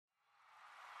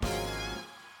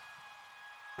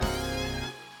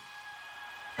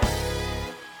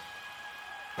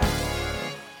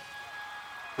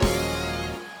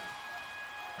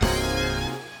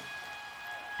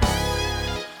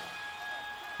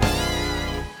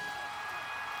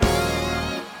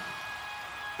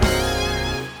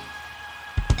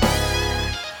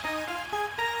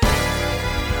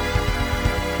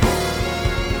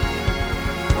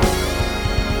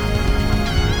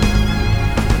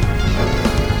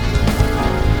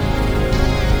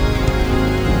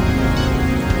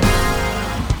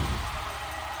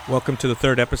Welcome to the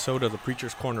third episode of the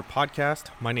Preacher's Corner podcast.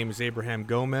 My name is Abraham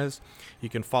Gomez. You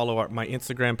can follow my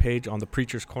Instagram page on the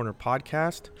Preacher's Corner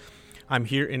podcast. I'm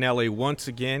here in LA once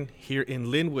again, here in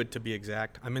Linwood to be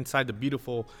exact. I'm inside the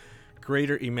beautiful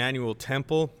Greater Emmanuel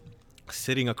Temple.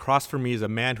 Sitting across from me is a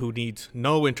man who needs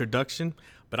no introduction,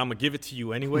 but I'm going to give it to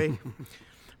you anyway.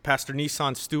 Pastor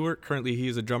Nisan Stewart. Currently, he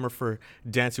is a drummer for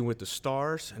Dancing with the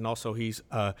Stars, and also he's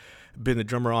been the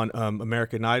drummer on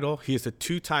American Idol. He is a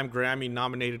two-time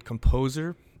Grammy-nominated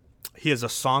composer. He is a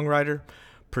songwriter,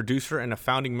 producer, and a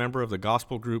founding member of the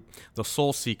gospel group The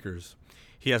Soul Seekers.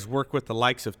 He has worked with the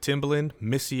likes of Timbaland,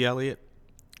 Missy Elliott,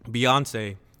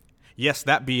 Beyonce. Yes,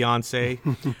 that Beyonce,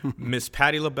 Miss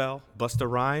Patti LaBelle, Busta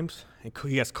Rhymes. And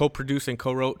he has co-produced and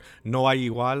co-wrote No Hay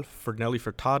Igual for Nelly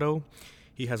Furtado.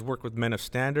 He has worked with Men of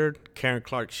Standard, Karen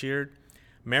Clark Sheard,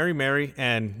 Mary Mary,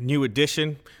 and New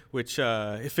Edition, which,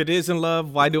 if it is in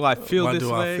love, why do I feel this way?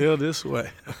 Why do I feel this way?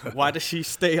 Why does she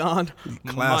stay on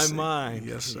Classic. my mind?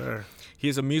 Yes, sir. He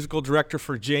is a musical director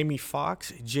for Jamie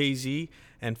Foxx, Jay-Z,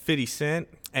 and 50 Cent,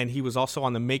 and he was also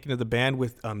on the making of the band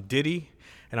with Diddy,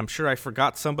 and I'm sure I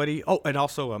forgot somebody. Oh, and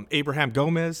also Abraham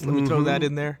Gomez. Let me throw that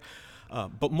in there.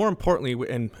 But more importantly,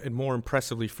 and more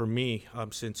impressively for me,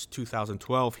 since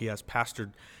 2012, he has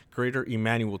pastored Greater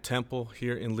Emmanuel Temple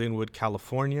here in Linwood,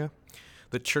 California,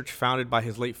 the church founded by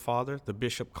his late father, the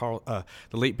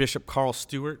late Bishop Carl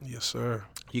Stewart. Yes, sir.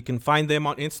 You can find them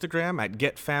on Instagram at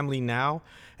Get Family Now,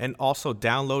 and also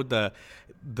download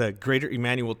the Greater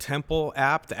Emmanuel Temple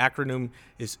app. The acronym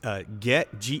is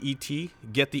GET, G-E-T,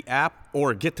 get the app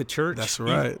or get the church. That's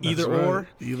right. Either That's or. Right.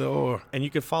 Either or. And you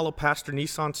can follow Pastor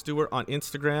Nisan Stewart on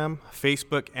Instagram,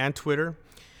 Facebook, and Twitter.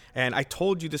 And I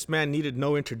told you this man needed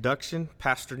no introduction.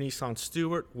 Pastor Nisan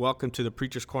Stewart, welcome to the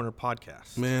Preacher's Corner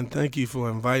podcast. Man, thank you for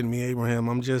inviting me, Abraham.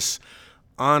 I'm just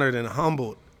honored and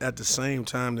humbled at the same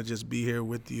time to just be here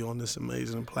with you on this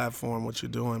amazing platform, what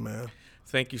you're doing, man.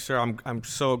 Thank you, sir. I'm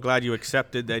so glad you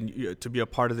accepted to be a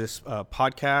part of this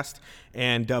podcast.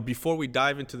 And before we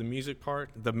dive into the music part,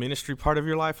 the ministry part of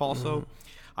your life also,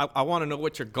 I want to know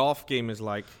what your golf game is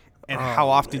like and how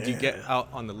often do you get out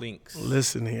on the links?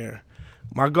 Listen here.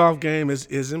 My golf game is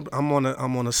I'm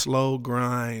on a slow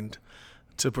grind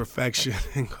to perfection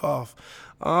in golf.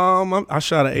 I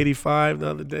shot an 85 the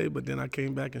other day, but then I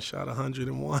came back and shot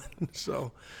 101.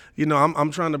 So,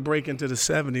 I'm trying to break into the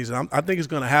 70s. I think it's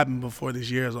going to happen before this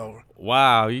year is over.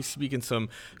 Wow, he's speaking some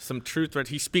truth right.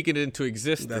 He's speaking it into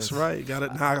existence. That's right. Got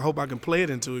it. Now I hope I can play it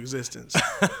into existence.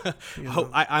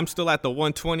 I'm still at the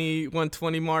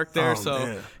 120 mark there.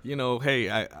 Man. Hey,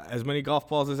 as many golf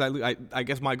balls as I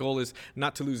guess my goal is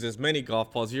not to lose as many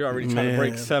golf balls. You're already trying to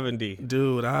break 70.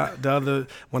 Dude,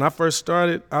 when I first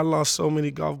started, I lost so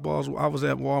many golf balls. I was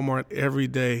at Walmart every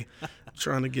day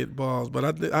trying to get balls.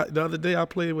 But the other day I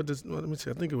played with this. Let me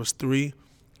see. I think it was three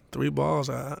balls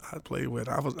I played with.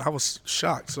 I was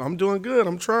shocked. So I'm doing good.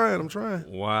 I'm trying.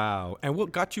 Wow. And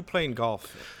what got you playing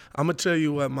golf? I'm gonna tell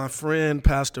you what. My friend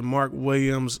Pastor Mark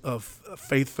Williams of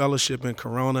Faith Fellowship in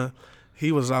Corona,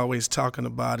 he was always talking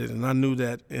about it, and I knew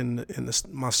that in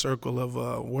my circle of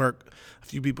work, a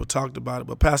few people talked about it.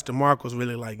 But Pastor Mark was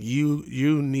really like, you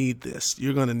need this.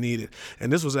 You're going to need it.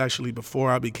 And this was actually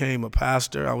before I became a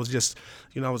pastor. I was just,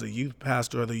 I was a youth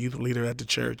pastor or the youth leader at the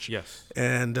church. Yes.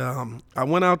 And I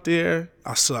went out there.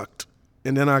 I sucked.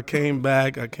 And then I came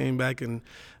back and,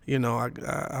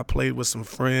 I played with some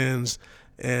friends.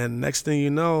 And next thing you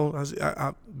know,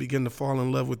 I began to fall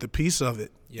in love with the peace of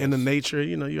it. Yes. And the nature,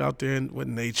 you're out there with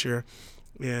nature.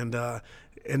 And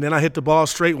then I hit the ball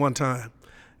straight one time.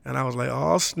 And I was like,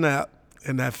 oh, snap.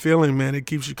 And that feeling, man, it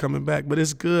keeps you coming back. But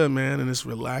it's good, man, and it's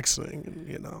relaxing.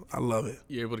 And, I love it.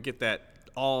 You're able to get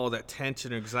all that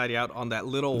tension and anxiety out on that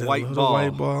little white ball. Little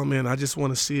white ball, man. I just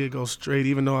want to see it go straight,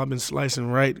 even though I've been slicing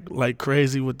right like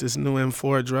crazy with this new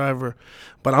M4 driver.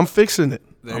 But I'm fixing it.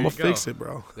 I'm going to fix it,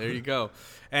 bro. There you go.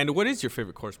 And what is your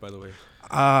favorite course, by the way?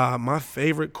 My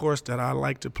favorite course that I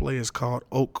like to play is called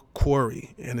Oak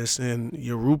Quarry, and it's in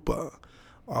Yoruba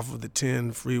off of the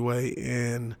 10 freeway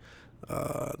and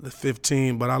the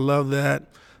 15. But I love that.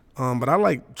 But I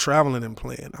like traveling and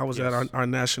playing. I was at our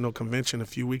national convention a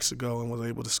few weeks ago and was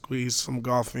able to squeeze some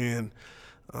golf in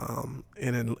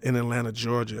Atlanta,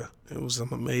 Georgia. It was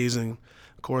some amazing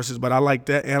courses. But I like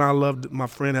that, and I loved. My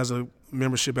friend has a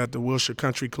membership at the Wilshire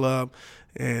Country Club,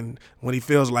 And when he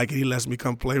feels like it, he lets me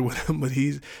come play with him. But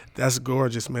that's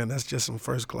gorgeous, man. That's just some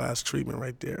first-class treatment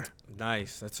right there.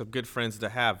 Nice. That's some good friends to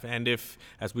have. And if,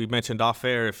 as we mentioned off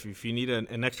air, if you need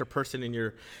an extra person in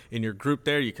your group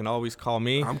there, you can always call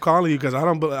me. I'm calling you because I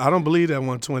don't believe that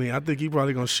 120. I think he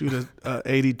probably gonna shoot a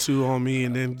 82 on me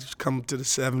and then come to the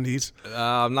 70s.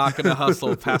 I'm not gonna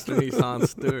hustle Pastor Nisan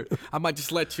Stewart. I might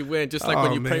just let you win, just like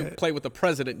when you play with the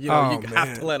president. You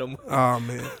have to let him. Oh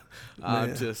man.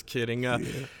 I'm just kidding.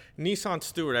 Nisan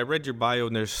Stewart, I read your bio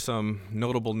and there's some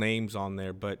notable names on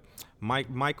there, but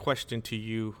my question to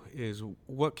you is,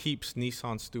 what keeps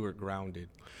Nisan Stewart grounded?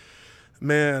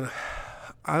 Man,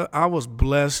 I was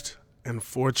blessed and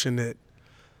fortunate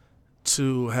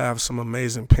to have some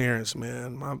amazing parents,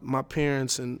 man. My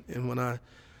parents, and when I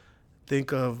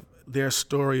think of their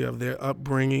story of their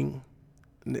upbringing,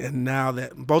 and now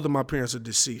that both of my parents are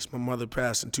deceased. My mother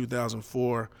passed in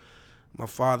 2004, my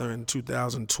father in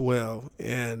 2012,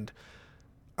 and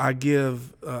I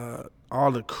give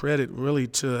all the credit really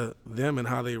to them and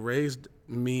how they raised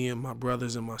me and my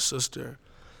brothers and my sister.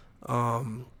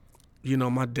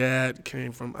 My dad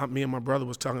came from, me and my brother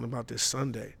was talking about this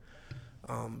Sunday,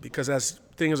 because as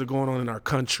things are going on in our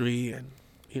country and,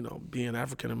 being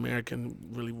African-American,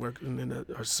 really working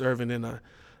or serving in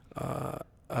a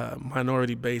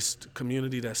minority-based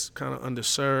community that's kind of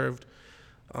underserved,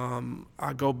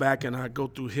 I go back and I go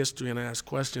through history and I ask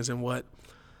questions. And what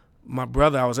my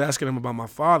brother, I was asking him about my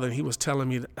father, and he was telling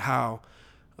me how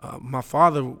my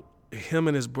father, him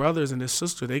and his brothers and his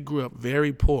sister, they grew up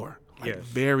very poor. Like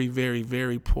very, very,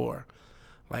 very poor.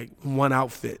 Like one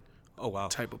outfit. Oh, wow.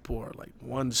 Type of poor. Like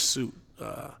one suit.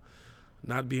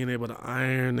 Not being able to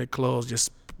iron their clothes,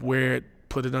 just wear it,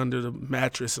 put it under the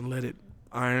mattress and let it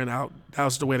iron out. That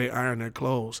was the way they iron their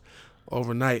clothes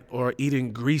overnight. Or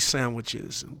eating grease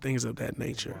sandwiches and things of that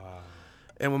nature. Wow.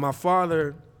 And when my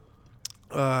father,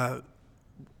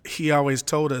 he always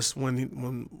told us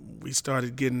when we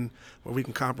started getting where we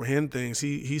can comprehend things,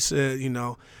 he said,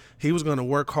 he was going to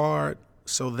work hard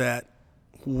so that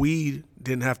we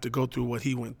didn't have to go through what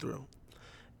he went through.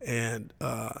 And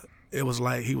he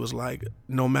was like,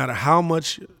 no matter how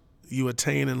much you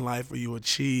attain in life or you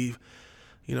achieve,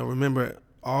 remember,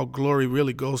 all glory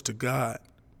really goes to God,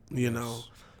 know.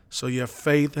 So your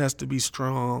faith has to be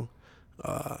strong,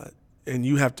 and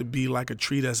you have to be like a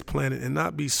tree that's planted and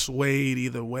not be swayed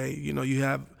either way. You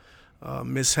have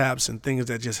mishaps and things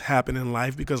that just happen in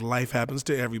life because life happens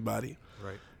to everybody.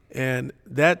 Right. And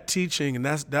that teaching, and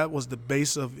that was the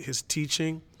base of his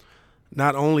teaching,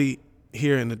 not only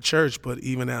here in the church, but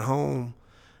even at home.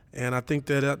 And I think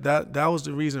that was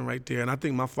the reason right there. And I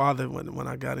think my father, when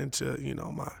I got into,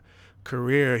 my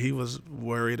career, he was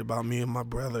worried about me and my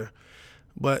brother.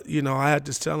 But, I had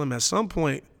to tell him at some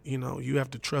point, you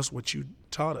have to trust what you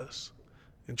taught us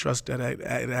and trust that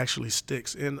it actually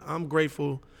sticks. And I'm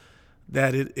grateful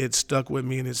that it stuck with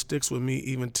me, and it sticks with me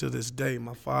even to this day.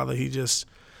 My father, he just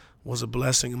was a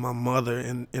blessing, and my mother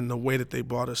in the way that they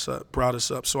brought us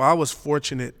up. So I was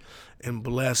fortunate and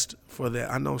blessed for that.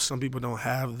 I know some people don't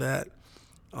have that,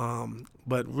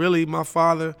 but really my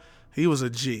father, he was a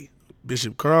G.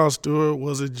 Bishop Carl Stewart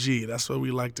was a G. That's what we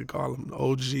like to call him,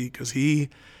 OG, because he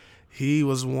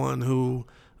was one who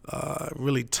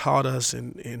really taught us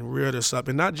and reared us up.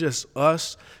 And not just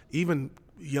us, even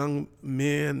young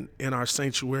men in our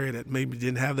sanctuary that maybe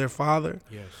didn't have their father.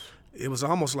 Yes. It was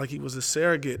almost like he was a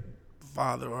surrogate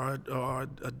father or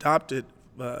adopted,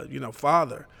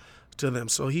 father to them.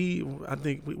 So I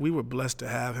think we were blessed to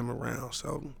have him around.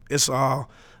 So it's all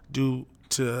due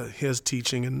to his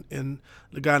teaching and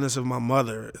the guidance of my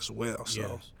mother as well. So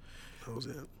yes. That was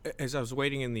it. As I was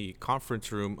waiting in the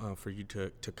conference room for you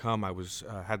to come, I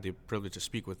had the privilege to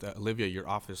speak with Olivia, your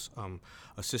office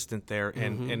assistant there,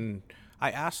 and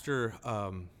I asked her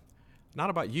not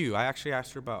about you. I actually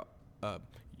asked her about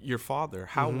your father.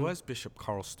 How was Bishop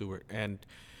Carl Stewart? And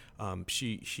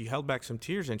she held back some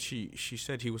tears, and she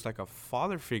said he was like a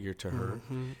father figure to her.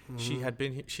 She has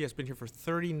been here for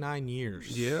 39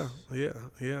 years. Yeah.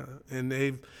 And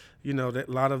they've, that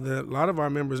a lot of our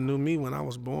members knew me when I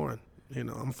was born.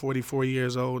 I'm 44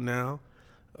 years old now,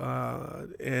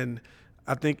 and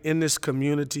I think in this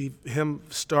community, him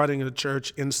starting a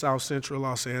church in South Central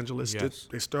Los Angeles. Yes.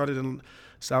 They started in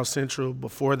South Central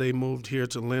before they moved here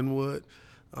to Linwood,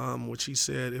 which he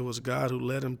said it was God who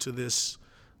led him to this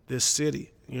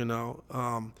city.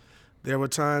 There were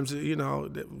times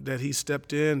that he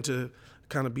stepped in to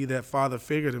kind of be that father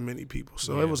figure to many people.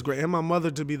 So It was great, and my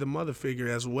mother to be the mother figure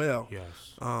as well.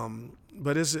 Yes.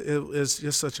 But it's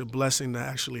just such a blessing to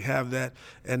actually have that,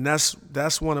 and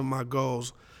that's one of my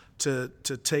goals, to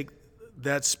take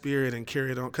that spirit and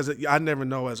carry it on. Because I never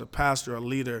know as a pastor or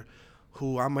leader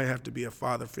who I might have to be a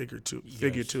father figure to.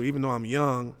 Even though I'm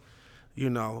young,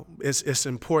 it's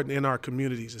important in our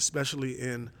communities, especially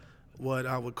in what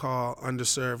I would call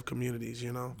underserved communities.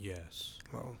 Yes.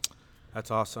 So, That's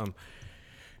awesome.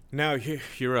 Now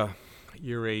you're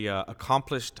a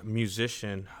accomplished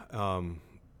musician.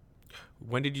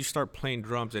 When did you start playing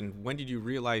drums, and when did you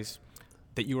realize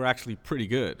that you were actually pretty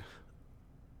good?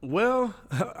 well,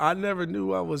 I never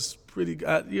knew I was pretty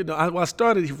good. I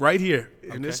started right here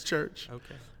in this church.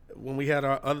 Okay. When we had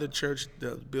our other church,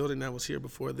 the building that was here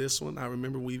before this one, I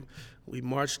remember we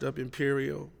marched up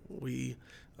Imperial. We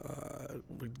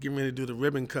were getting ready to do the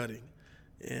ribbon cutting,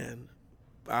 and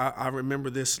I remember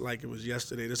this like it was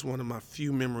yesterday. This is one of my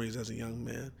few memories as a young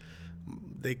man.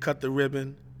 They cut the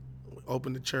ribbon,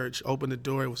 opened the church, opened the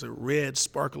door. It was a red,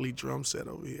 sparkly drum set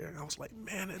over here. I was like,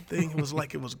 man, that thing was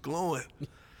like it was glowing.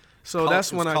 So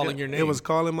that's when it was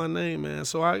calling my name, man.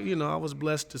 So I was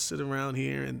blessed to sit around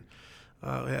here, and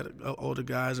had older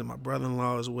guys and my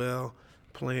brother-in-law as well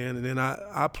playing. And then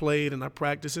I played and I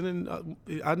practiced, and then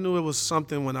I knew it was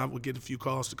something when I would get a few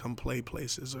calls to come play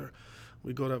places, or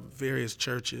we go to various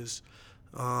churches.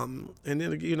 And then,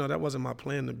 that wasn't my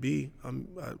plan to be a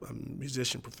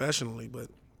musician professionally, but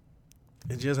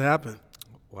it just happened.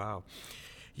 Wow.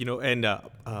 And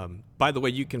by the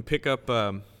way, you can pick up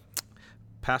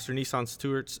Pastor Nisan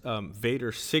Stewart's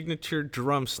Vader signature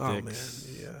drumsticks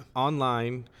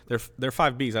online. They're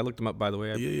 5 Bs. I looked them up, by the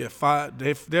way. They're 5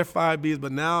 Bs,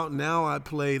 but now I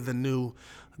play the new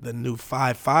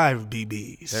 5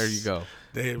 BBs. There you go.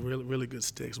 They're really, really good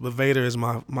sticks. But Vader is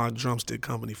my drumstick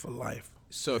company for life.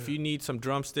 So if you need some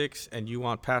drumsticks and you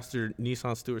want Pastor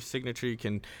Nisan Stewart's signature, you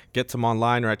can get some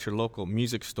online or at your local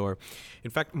music store.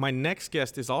 In fact, my next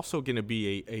guest is also going to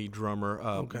be a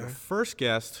drummer. The first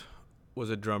guest was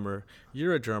a drummer.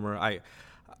 You're a drummer.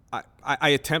 I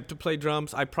attempt to play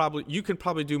drums. You can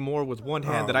probably do more with one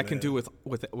hand than I can do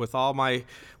with all my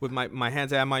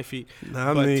hands and my feet.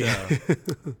 Not me.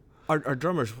 Our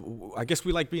drummers, I guess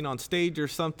we like being on stage or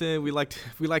something. We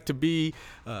like to be.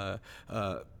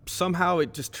 Somehow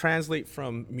it just translates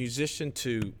from musician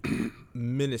to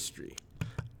ministry.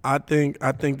 I think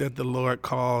that the Lord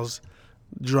calls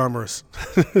drummers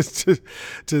to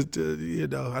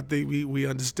I think we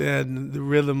understand the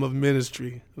rhythm of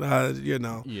ministry.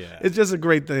 It's just a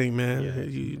great thing, man. Yeah.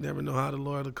 You never know how the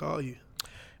Lord will call you.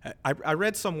 I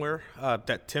read somewhere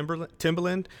that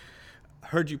Timbaland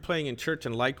heard you playing in church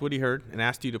and liked what he heard and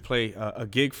asked you to play a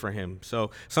gig for him.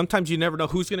 So sometimes you never know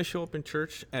who's going to show up in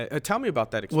church. Tell me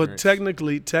about that experience.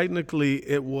 Well, technically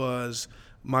it was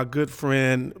my good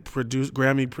friend,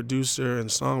 Grammy producer and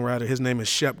songwriter. His name is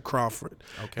Shep Crawford.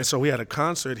 Okay. And so we had a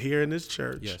concert here in this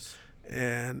church. Yes.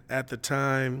 And at the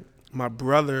time, my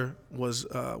brother was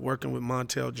working with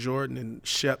Montel Jordan, and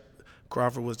Shep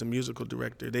Crawford was the musical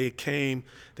director. They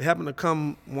happened to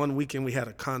come one weekend. We had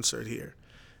a concert here.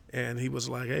 And he was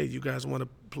like, hey, you guys want to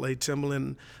play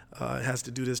Timbaland? Has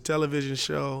to do this television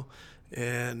show.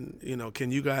 And, can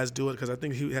you guys do it? Because I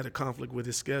think he had a conflict with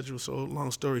his schedule. So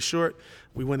long story short,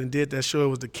 we went and did that show. It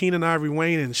was the Keenan Ivory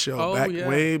Wayans show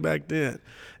way back then.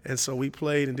 And so we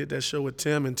played and did that show with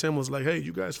Tim. And Tim was like, hey,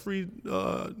 you guys free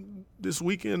this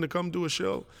weekend to come do a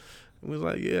show? And we was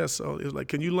like, yeah. So it was like,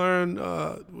 can you learn?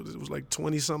 It was like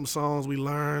 20-something songs we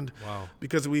learned. Wow.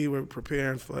 Because we were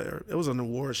preparing it was an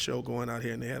award show going out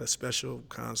here, and they had a special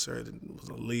concert. And it was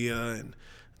Aaliyah and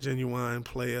Genuine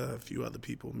Player, a few other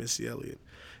people, Missy Elliott.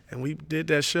 And we did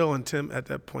that show, and at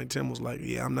that point, Tim was like,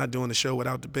 yeah, I'm not doing the show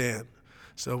without the band.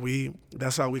 So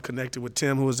that's how we connected with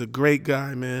Tim, who was a great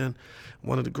guy, man.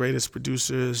 One of the greatest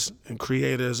producers and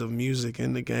creators of music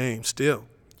in the game still.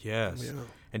 Yes.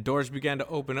 And doors began to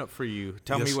open up for you.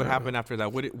 Tell me what happened after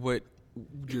that. What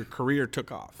your career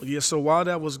took off. Yeah, so while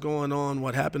that was going on,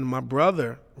 what happened, my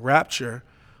brother, Rapture,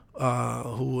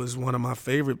 who is one of my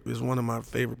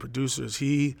favorite producers,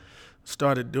 he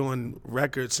started doing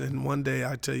records. And one day,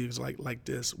 I tell you, it was like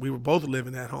this. We were both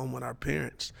living at home with our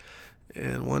parents.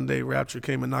 And one day, Rapture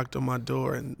came and knocked on my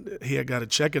door, and he had got a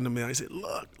check in the mail. He said,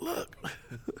 look.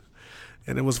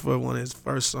 And it was for one of his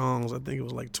first songs. I think it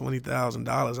was like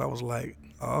 $20,000. I was like,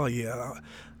 oh, yeah,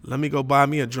 let me go buy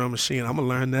me a drum machine. I'm going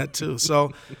to learn that too.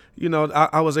 So,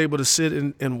 I was able to sit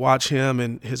and watch him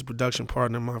and his production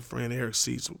partner, my friend Eric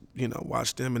Seats,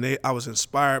 watch them. And I was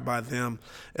inspired by them,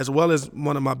 as well as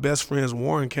one of my best friends,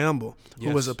 Warren Campbell, who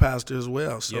was a pastor as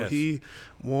well. So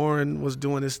Warren was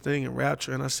doing this thing in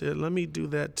Rapture. And I said, let me do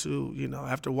that too.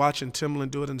 After watching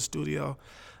Timbaland do it in the studio,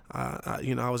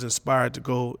 I was inspired to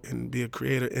go and be a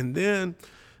creator. And then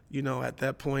at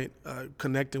that point,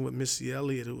 connecting with Missy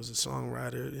Elliott, who was a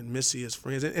songwriter, and Missy as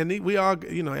friends. We all,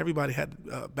 everybody had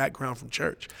background from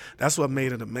church. That's what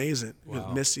made it amazing. With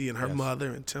Missy and her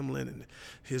mother and Timlin and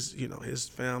his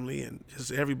family and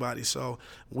just everybody. So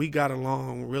we got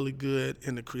along really good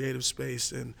in the creative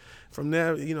space. And from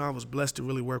there, I was blessed to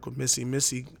really work with Missy.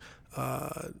 Missy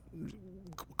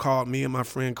called me and my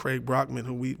friend Craig Brockman,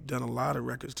 who we've done a lot of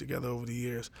records together over the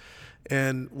years.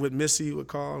 And with Missy, he would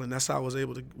call, and that's how I was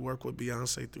able to work with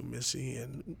Beyonce through Missy,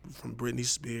 and from Britney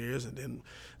Spears, and then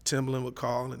Timbaland would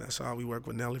call, and that's how we worked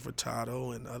with Nelly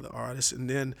Furtado and other artists. And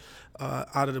then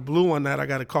out of the blue one night, I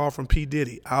got a call from P.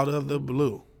 Diddy, out of the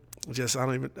blue.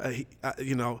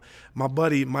 My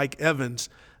buddy Mike Evans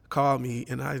called me,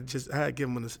 and I had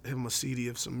given him a CD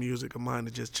of some music of mine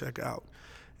to just check out.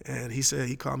 And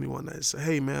he called me one night and said,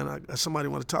 "Hey man, somebody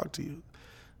want to talk to you."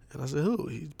 And I said, "Who?"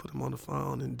 He put him on the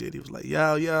phone, and Diddy was like,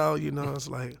 yo, it's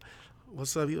like,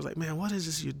 "What's up?" He was like, "Man, what is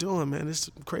this you're doing, man?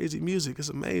 It's crazy music. It's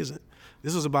amazing."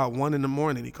 This was about 1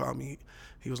 a.m. He called me.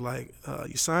 He was like,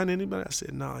 "You signed anybody?" I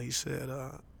said, "No." He said,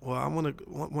 "Well, I want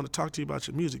to talk to you about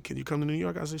your music. Can you come to New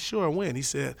York?" I said, "Sure, when?" He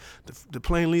said, the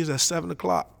plane leaves at 7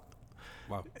 o'clock.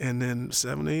 Wow. And then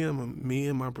 7 a.m., me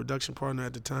and my production partner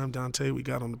at the time, Dante, we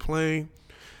got on the plane.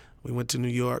 We went to New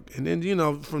York. And then,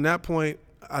 from that point,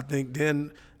 I think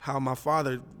then how my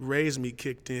father raised me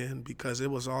kicked in, because it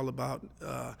was all about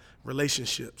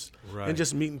relationships and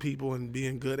just meeting people and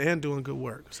being good and doing good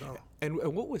work. So. And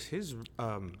what was his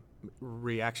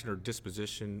reaction or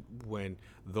disposition when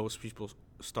those people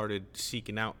started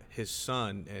seeking out his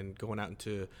son and going out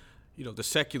into, the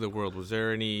secular world? Was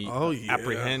there any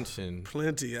apprehension?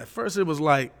 Plenty. At first it was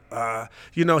like,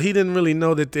 he didn't really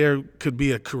know that there could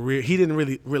be a career. He didn't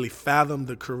really fathom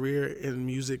the career in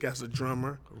music as a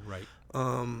drummer. Right.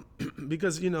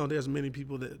 Because, there's many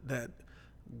people that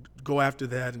go after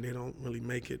that and they don't really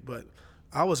make it. But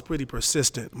I was pretty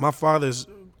persistent. My father's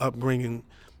upbringing,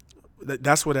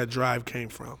 that's where that drive came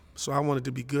from. So I wanted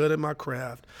to be good at my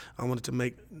craft. I wanted to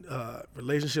make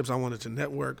relationships. I wanted to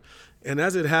network. And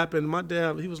as it happened, my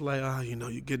dad, he was like,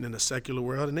 you're getting in the secular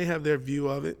world. And they have their view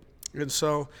of it. And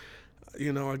so,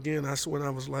 again, that's when I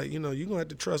was like, you're going to have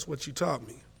to trust what you taught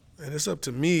me. And it's up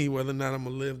to me whether or not I'm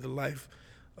going to live the life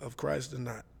of Christ or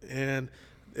not. And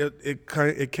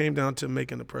it came down to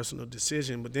making a personal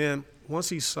decision. But then once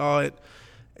he saw it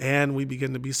and we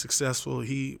began to be successful,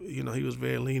 he was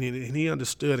very lenient and he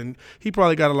understood. And he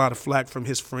probably got a lot of flack from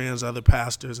his friends, other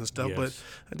pastors and stuff. Yes.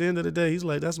 But at the end of the day, he's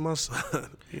like, that's my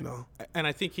son, And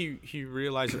I think he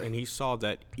realized and he saw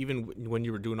that even when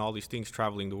you were doing all these things,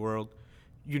 traveling the world,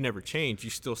 you never changed. You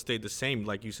still stayed the same.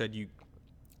 Like you said, you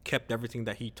kept everything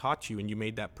that he taught you and you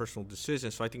made that personal decision.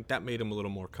 So I think that made him a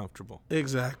little more comfortable.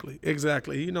 Exactly.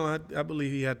 I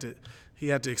believe he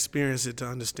had to experience it to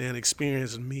understand,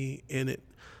 experience me in it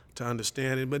to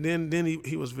understand it. But then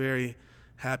he was very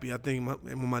happy. I think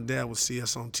when my dad would see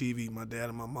us on TV, my dad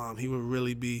and my mom, he would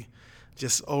really be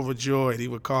just overjoyed. He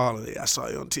would call and, "I saw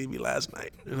you on TV last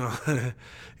night.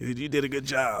 You did a good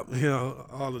job."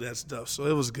 All of that stuff. So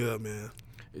it was good, man.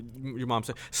 Your mom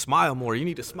said, "Smile more. You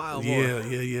need to smile more."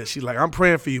 Yeah. She's like, "I'm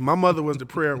praying for you." My mother was the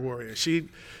prayer warrior. She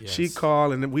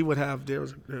called, and then we would have. There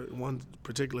was one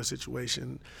particular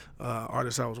situation.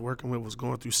 Artist I was working with was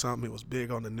going through something. It was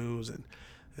big on the news, and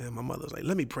my mother was like,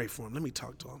 "Let me pray for him. Let me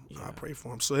talk to him." Yeah. I pray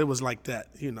for him. So it was like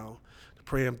that, to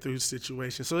pray him through the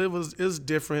situation. So it was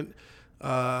different.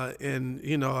 And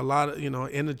a lot of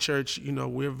in the church,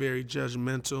 we're very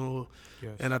judgmental,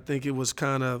 yes. And I think it was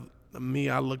kind of. Me,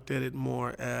 I looked at it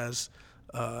more as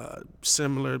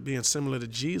being similar to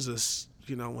Jesus,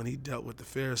 when he dealt with the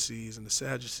Pharisees and the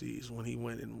Sadducees, when he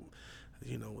went and,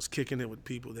 was kicking it with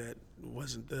people that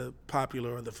wasn't the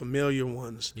popular or the familiar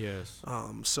ones. Yes.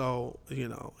 And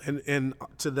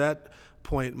to that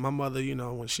point, my mother,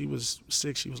 when she was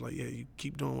sick, she was like, "Yeah, you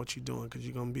keep doing what you're doing because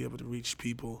you're going to be able to reach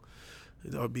people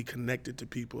or be connected to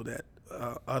people that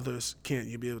others can't.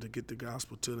 You'll be able to get the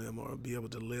gospel to them or be able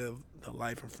to live the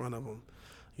life in front of them,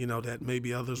 that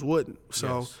maybe others wouldn't."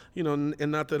 So, yes.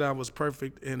 And not that I was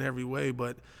perfect in every way,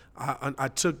 but I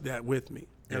took that with me.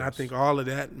 And yes. I think all of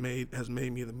that has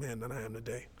made me the man that I am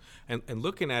today. And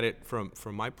looking at it from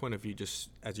my point of view, just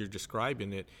as you're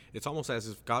describing it, it's almost as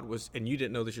if God was, and you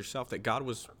didn't know this yourself, that God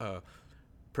was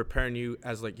preparing you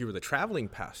as like you were the traveling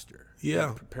pastor.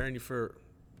 Yeah. Preparing you for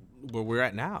where we're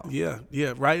at now. Yeah.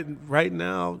 Right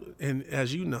now, and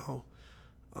as you know,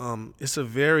 it's a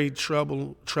very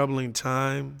troubling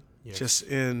time, yes. Just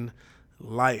in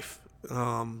life.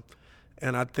 And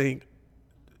I think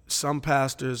some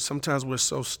pastors, sometimes we're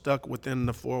so stuck within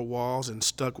the four walls and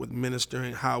stuck with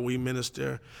ministering, how we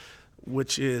minister.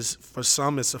 which is, for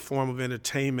some, it's a form of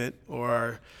entertainment,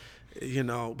 or,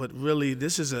 but really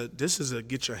this is a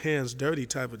get your hands dirty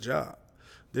type of job.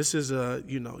 This is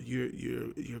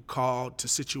you're called to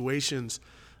situations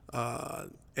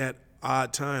at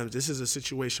odd times. This is a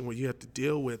situation where you have to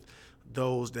deal with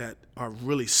those that are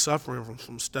really suffering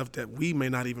from stuff that we may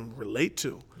not even relate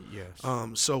to.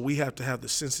 Yes. So we have to have the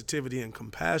sensitivity and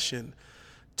compassion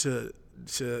to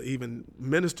even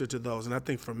minister to those. And I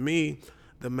think for me,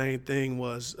 the main thing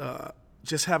was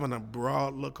just having a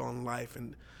broad look on life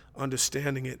and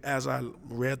understanding it as I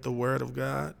read the Word of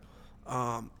God,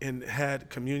 and had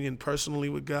communion personally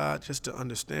with God, just to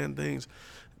understand things.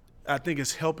 I think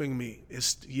it's helping me.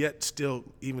 It's yet still,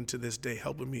 even to this day,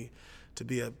 helping me to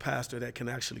be a pastor that can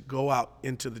actually go out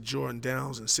into the Jordan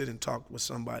Downs and sit and talk with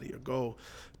somebody, or go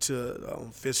to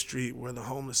Fifth Street where the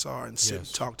homeless are and sit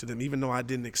and talk to them. Even though I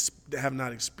have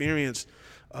not experienced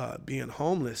being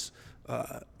homeless,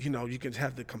 you can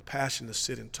have the compassion to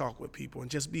sit and talk with people and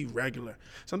just be regular.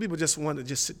 Some people just want to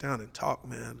just sit down and talk,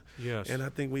 man. Yes. And I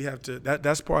think we have to.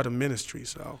 That's part of ministry.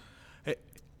 So,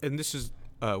 and this is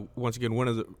once again one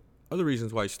of the other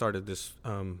reasons why I started this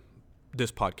this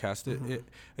podcast.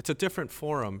 It's a different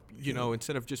forum,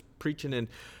 instead of just preaching and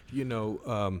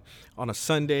on a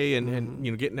Sunday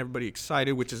and getting everybody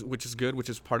excited, which is good, which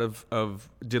is part of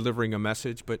delivering a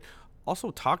message, but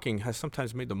also talking has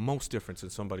sometimes made the most difference in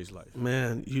somebody's life.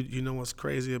 Man, you know what's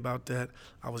crazy about that?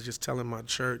 I was just telling my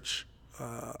church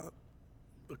a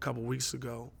couple weeks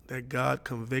ago that God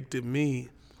convicted me,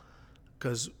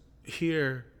 because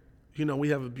here, we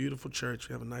have a beautiful church,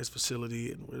 we have a nice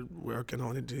facility, and we're working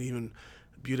on it to even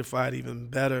beautify it even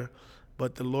better.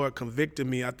 But the Lord convicted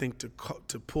me, I think,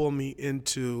 to pull me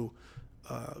into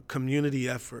community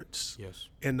efforts. Yes.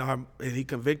 And He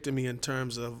convicted me in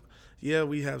terms of,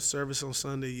 we have service on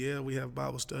Sunday, we have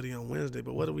Bible study on Wednesday,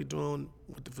 but what are we doing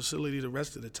with the facility the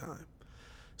rest of the time?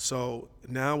 So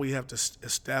now we have to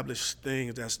establish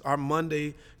things. That's our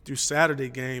Monday through Saturday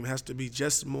game has to be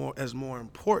just more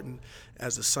important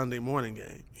as the Sunday morning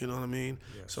game. You know what I mean?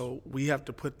 Yes. So we have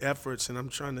to put efforts, and I'm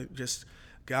trying to just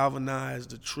galvanize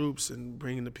the troops and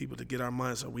bringing the people to get our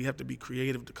minds. So we have to be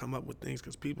creative to come up with things,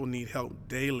 because people need help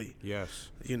daily. Yes.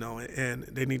 And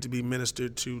they need to be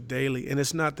ministered to daily. And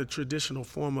it's not the traditional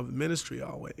form of ministry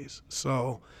always.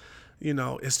 So,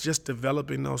 it's just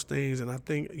developing those things. And I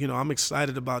think, I'm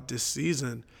excited about this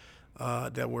season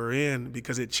that we're in,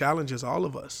 because it challenges all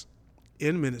of us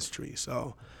in ministry.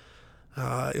 So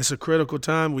it's a critical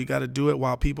time. We got to do it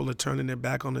while people are turning their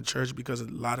back on the church, because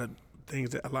a lot of things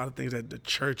that the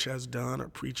church has done or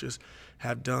preachers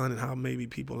have done, and how maybe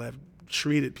people have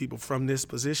treated people from this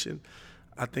position.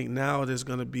 I think now there's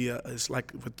going to be it's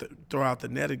like throw out the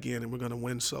net again, and we're going to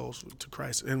win souls to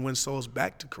Christ and win souls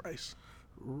back to Christ.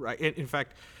 Right. In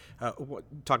fact,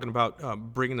 talking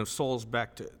about bringing the souls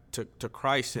back to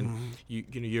Christ, and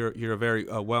you're a very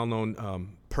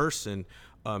well-known person,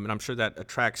 and I'm sure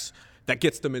that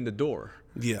gets them in the door.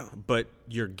 Yeah. But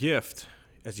your gift,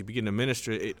 as you begin to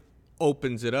minister, it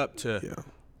opens it up to,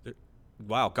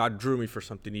 wow, God drew me for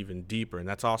something even deeper, and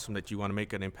that's awesome that you want to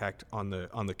make an impact on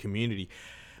the community.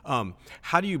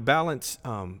 How do you balance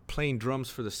playing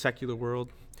drums for the secular world,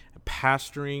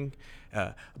 pastoring,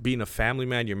 being a family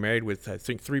man? You're married with, I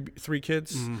think, three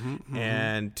kids,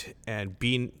 and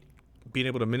being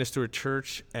able to minister at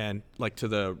church, and like to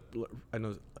the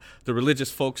religious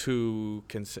folks who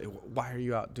can say, why are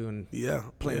you out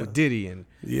playing with Diddy? And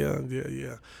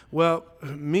Well,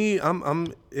 me,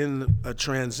 I'm in a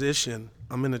transition.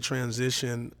 And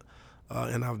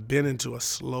I've been into a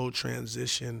slow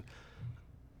transition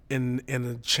in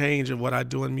a change of what I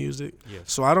do in music.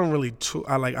 Yes. So I don't really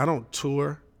I don't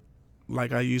tour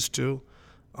like I used to.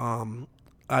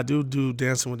 I do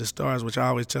Dancing with the Stars, which I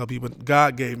always tell people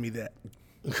God gave me that,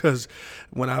 because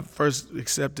when I first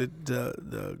accepted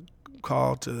the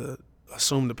call to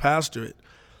assume the pastorate,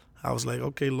 I was like,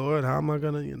 okay, Lord, how am I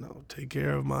gonna take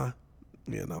care of my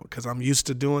because I'm used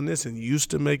to doing this and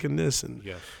used to making this,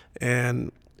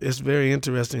 and it's very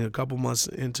interesting. A couple months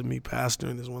into me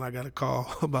pastoring is when I got a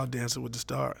call about Dancing with the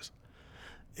Stars,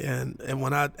 and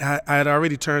when I had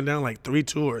already turned down like 3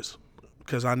 tours,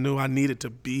 because I knew I needed to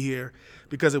be here,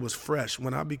 because it was fresh.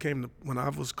 When I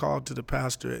was called to the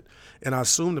pastorate and I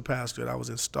assumed the pastorate, I was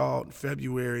installed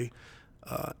February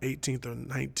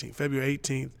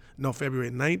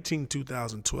 19th,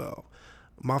 2012.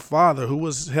 My father, who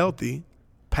was healthy,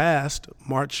 passed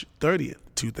March 30th,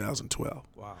 2012.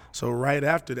 Wow. So right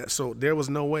after that, so there was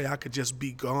no way I could just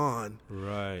be gone.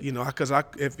 Right. Because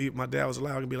if my dad was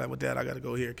alive, I could be like, well, Dad, I got to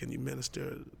go here. Can you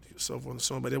minister? So forth and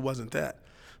so on. But it wasn't that.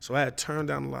 So I had turned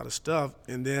down a lot of stuff,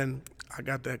 and then I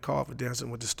got that call for Dancing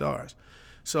with the Stars.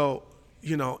 So,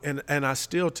 and I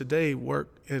still today work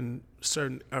in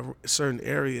certain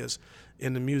areas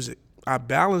in the music. I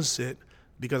balance it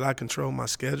because I control my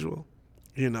schedule.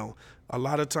 A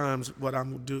lot of times what I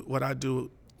do,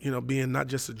 being not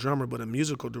just a drummer but a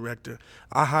musical director,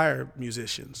 I hire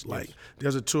musicians. Like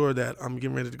there's a tour that I'm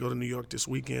getting ready to go to New York this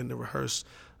weekend to rehearse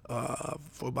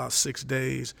for about 6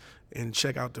 days and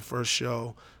check out the first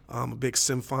show, a big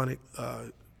symphonic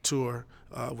tour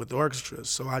with orchestras.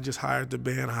 So I just hired the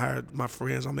band, hired my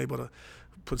friends. I'm able to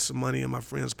put some money in my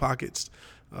friends' pockets,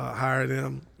 hire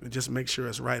them, and just make sure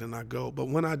it's right, and I go. But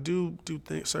when I do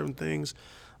certain things,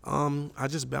 I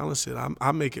just balance it.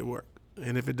 I make it work,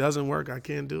 and if it doesn't work, I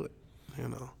can't do it.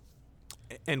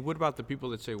 And what about the people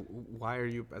that say, "Why are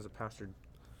you, as a pastor,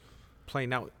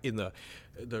 playing out in the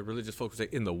religious folks say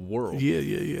in the world?"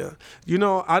 Yeah.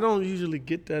 I don't usually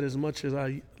get that as much as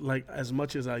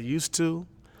I used to.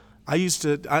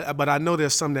 But I know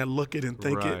there's some that look it and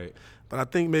think it. But I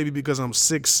think maybe because I'm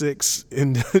 6'6"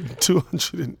 and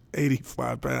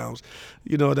 285 pounds,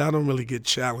 that I don't really get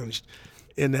challenged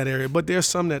in that area. But there's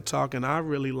some that talk, and I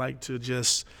really like to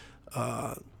just,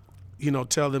 tell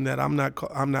them that I'm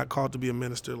not called to be a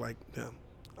minister like them.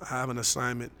 I have an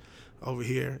assignment over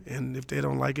here, and if they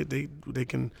don't like it, they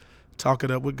can talk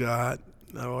it up with God,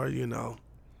 or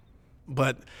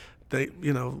But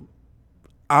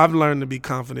I've learned to be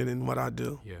confident in what I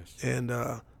do. Yes. And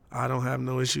I don't have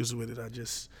no issues with it. I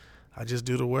just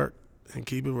do the work and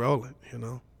keep it rolling.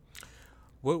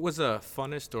 What was the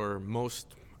funnest or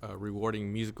most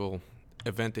rewarding musical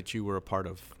event that you were a part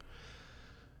of?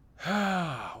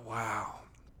 Wow.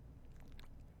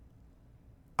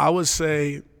 I would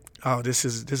say, this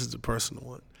is a personal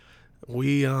one.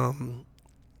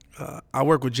 I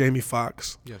work with Jamie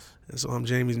Foxx. Yes. And so I'm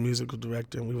Jamie's musical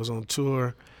director, and we was on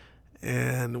tour,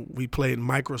 and we played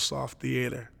Microsoft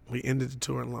Theater. We ended the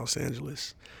tour in Los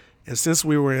Angeles. And since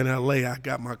we were in LA, I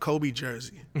got my Kobe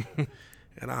jersey,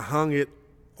 and I hung it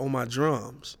on my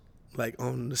drums, like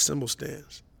on the cymbal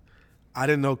stands. I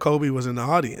didn't know Kobe was in the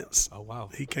audience. Oh, wow.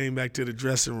 He came back to the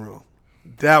dressing room.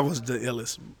 That was the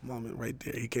illest moment right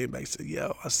there. He came back and said,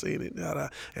 "Yo, I seen it."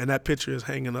 And that picture is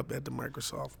hanging up at the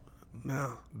Microsoft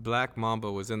now. Black Mamba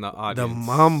was in the audience. The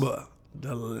Mamba,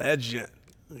 the legend.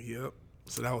 Yep.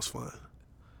 So that was fun.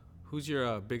 Who's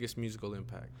your biggest musical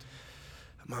impact?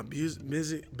 My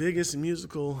biggest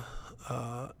musical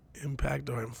impact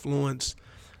or influence,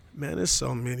 man, there's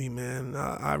so many, man.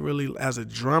 I really, as a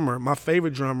drummer, my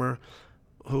favorite drummer,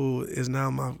 who is now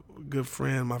my good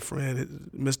friend,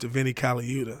 Mr. Vinny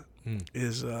Colaiuta,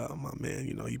 is my man.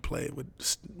 He played with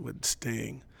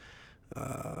Sting,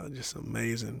 just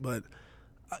amazing. But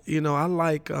I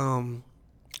like, I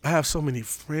have so many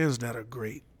friends that are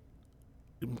great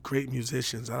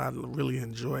musicians. I really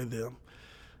enjoy them.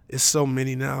 It's so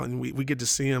many now, and we get to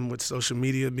see them with social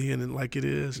media being like it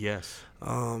is. Yes.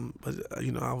 But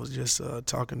I was just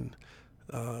talking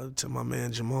to my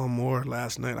man Jamal Moore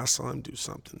last night. I saw him do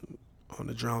something on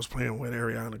the drums playing with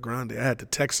Ariana Grande. I had to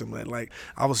text him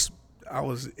I was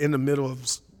in the middle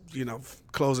of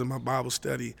closing my Bible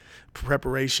study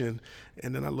preparation,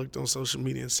 and then I looked on social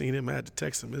media and seen him. I had to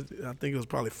text him. I think it was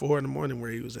probably 4 a.m.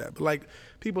 where he was at. But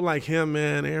people like him,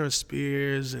 man, Aaron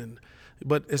Spears,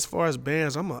 but as far as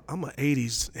bands, I'm a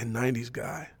 80s and 90s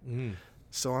guy.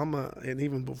 So and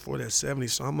even before that 70s.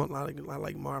 So I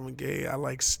like Marvin Gaye. I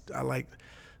like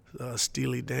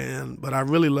Steely Dan, but I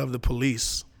really love the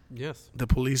Police. Yes. The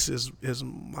Police is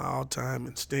my all-time,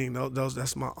 and Sting.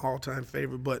 That's my all-time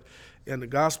favorite. But in the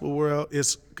gospel world,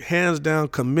 it's hands down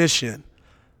Commission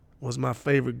was my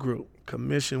favorite group.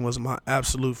 Commission was my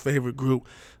absolute favorite group.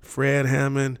 Fred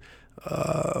Hammond,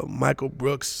 Michael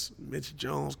Brooks, Mitch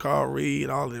Jones, Carl Reed,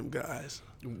 all them guys.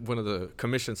 One of the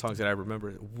Commission songs that I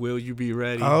remember, "Will You Be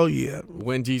Ready?" Oh, yeah.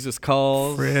 "When Jesus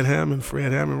Calls." Fred Hammond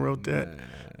wrote that. Man.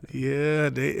 Yeah,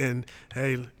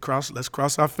 let's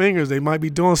cross our fingers. They might be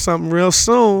doing something real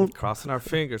soon. Crossing our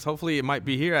fingers. Hopefully it might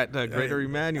be here at Greater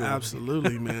Emmanuel.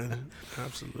 Absolutely, man.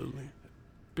 Absolutely.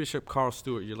 Bishop Carl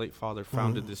Stewart, your late father,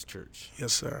 founded this church.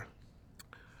 Yes, sir.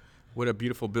 What a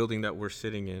beautiful building that we're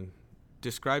sitting in.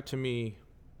 Describe to me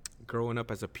growing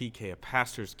up as a PK, a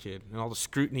pastor's kid, and all the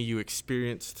scrutiny you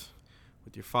experienced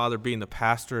with your father being the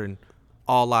pastor and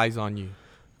all eyes on you.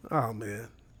 Oh, man.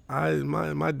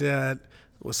 My dad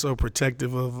was so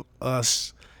protective of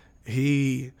us.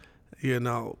 He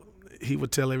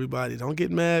would tell everybody, "Don't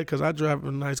get mad because I drive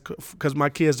a nice car," because my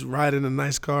kids ride in the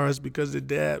nice cars because their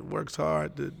dad works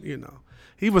hard.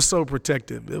 He was so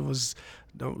protective. It was,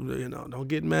 don't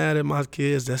get mad at my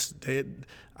kids.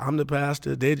 I'm the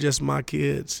pastor. They're just my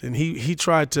kids. And he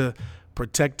tried to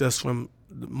protect us from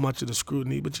much of the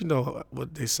scrutiny. But you know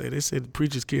what they say. They say the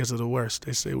preacher's kids are the worst.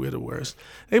 They say we're the worst.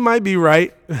 They might be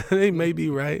right. They may be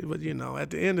right. But, at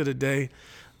the end of the day,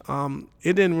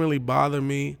 it didn't really bother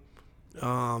me.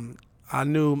 I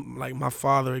knew, like my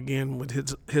father, again, with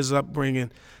his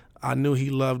upbringing, I knew he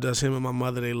loved us. Him and my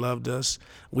mother, they loved us.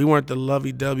 We weren't the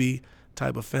lovey-dovey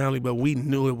type of family, but we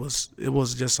knew it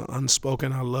was just an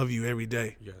unspoken "I love you" every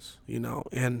day. Yes.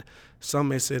 And some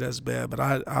may say that's bad, but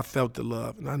I felt the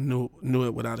love, and I knew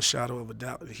it without a shadow of a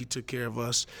doubt. He took care of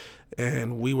us,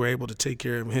 and we were able to take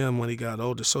care of him when he got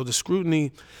older. So the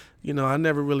scrutiny, I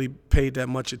never really paid that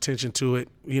much attention to it.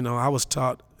 I was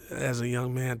taught as a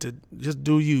young man to just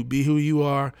do you, be who you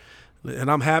are.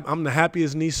 And I'm the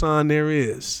happiest Nisan there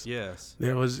is. Yes.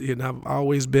 There was, I've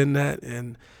always been that,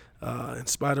 and in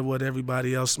spite of what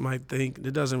everybody else might think,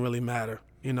 it doesn't really matter.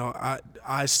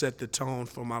 I set the tone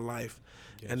for my life,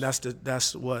 yes. And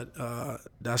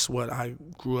that's what I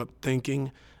grew up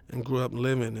thinking and grew up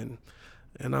living,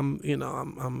 and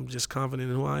I'm just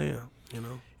confident in who I am.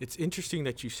 It's interesting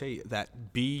that you say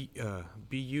that be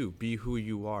you, be who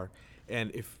you are,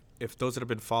 and if those that have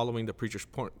been following the Preacher's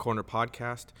Corner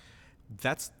podcast,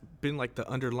 that's been like the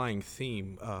underlying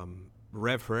theme.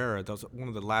 Rev Herrera, that was one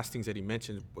of the last things that he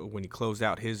mentioned when he closed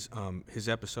out his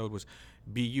episode was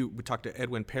be you. We talked to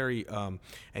Edwin Perry, and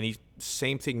he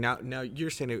same thing. Now you're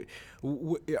saying,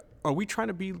 are we trying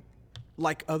to be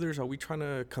like others? Are we trying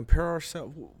to compare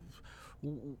ourselves?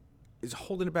 Is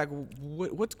holding it back?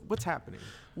 What's happening?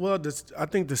 Well, I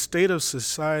think the state of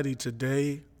society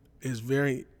today is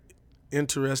very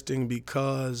interesting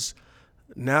because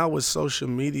now with social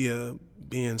media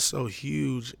being so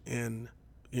huge and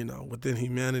within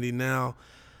humanity now,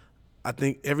 I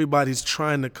think everybody's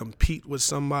trying to compete with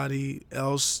somebody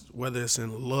else, whether it's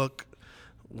in look,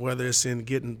 whether it's in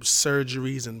getting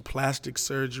surgeries and plastic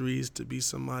surgeries to be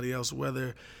somebody else,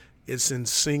 whether it's in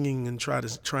singing and trying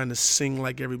to sing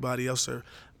like everybody else, or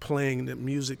playing the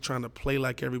music, trying to play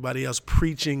like everybody else,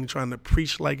 preaching, trying to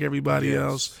preach like everybody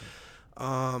else.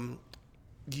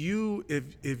 If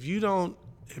you don't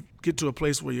get to a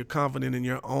place where you're confident in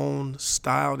your own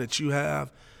style that you have,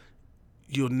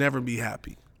 you'll never be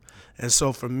happy. And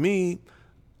so for me,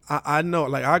 I know,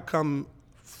 like I come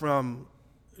from,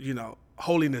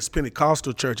 holiness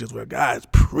Pentecostal churches where guys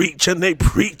preach and they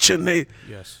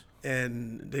yes,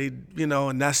 and they,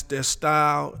 and that's their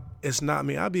style. It's not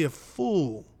me. I'd be a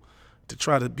fool to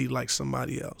try to be like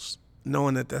somebody else,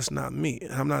 knowing that that's not me.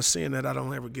 And I'm not saying that I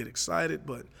don't ever get excited,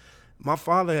 but my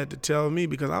father had to tell me,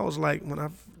 because I was like, when I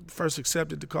first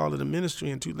accepted the call to the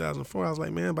ministry in 2004, I was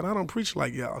like, man, but I don't preach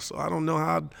like y'all, so I don't know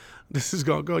how this is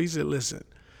going to go. He said, listen,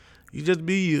 you just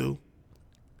be you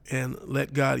and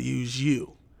let God use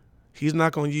you. He's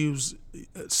not going to use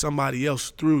somebody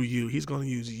else through you. He's going to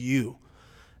use you.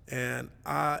 And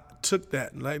I took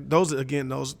that. Like those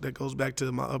that goes back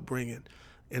to my upbringing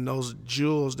and those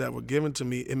jewels that were given to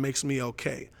me. It makes me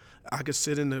okay. I could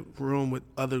sit in the room with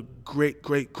other great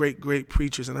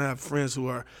preachers, and I have friends who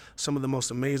are some of the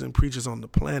most amazing preachers on the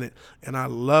planet, and I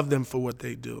love them for what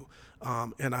they do,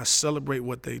 and I celebrate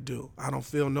what they do. I don't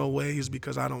feel no ways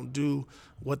because I don't do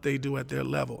what they do at their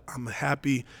level. I'm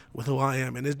happy with who I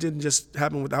am, and it didn't just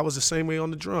happen I was the same way on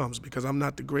the drums, because I'm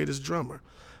not the greatest drummer,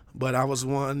 but I was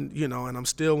one, and I'm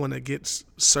still one that gets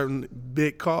certain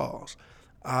big calls.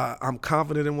 I'm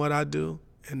confident in what I do,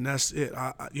 and that's it.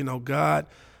 God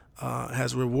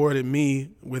has rewarded me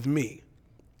with me.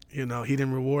 He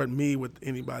didn't reward me with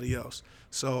anybody else.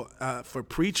 So for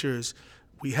preachers,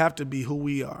 we have to be who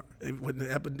we are. With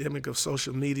the epidemic of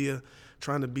social media,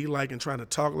 trying to be like and trying to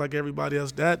talk like everybody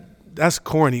else, that's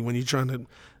corny when you're trying to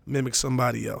mimic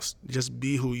somebody else. Just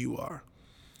be who you are.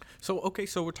 So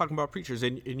we're talking about preachers.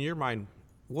 In your mind,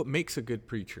 what makes a good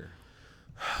preacher?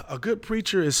 A good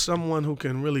preacher is someone who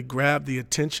can really grab the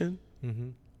attention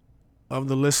of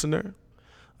the listener.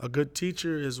 A good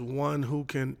teacher is one who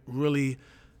can really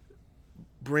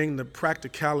bring the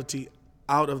practicality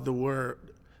out of the word.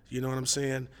 You know what I'm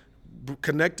saying?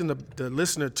 Connecting the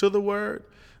listener to the word,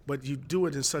 but you do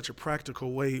it in such a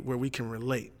practical way where we can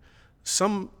relate.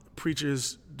 Some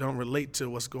preachers don't relate to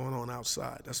what's going on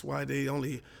outside. That's why they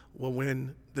only will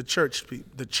win the church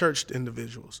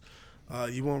individuals.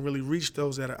 You won't really reach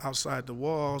those that are outside the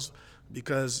walls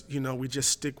because, we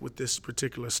just stick with this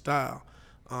particular style.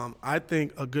 I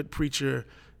think a good preacher,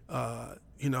 at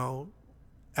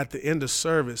the end of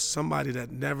service, somebody that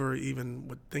never even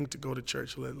would think to go to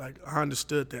church, like I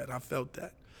understood that, I felt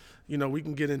that. We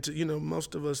can get into,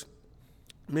 most of us,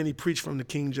 Many preach from the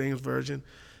King James Version.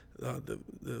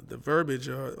 The verbiage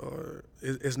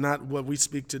is not what we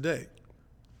speak today.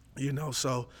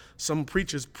 So some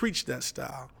preachers preach that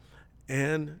style,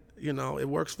 and it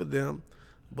works for them.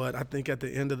 But I think at the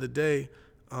end of the day,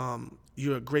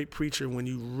 you're a great preacher when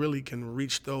you really can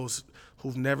reach those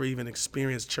who've never even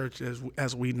experienced church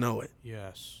as we know it.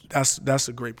 Yes. That's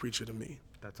a great preacher to me.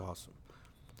 That's awesome.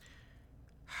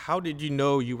 How did you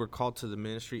know you were called to the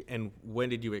ministry, and when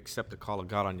did you accept the call of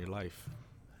God on your life?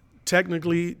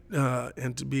 Technically,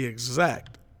 and to be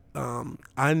exact,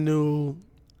 I knew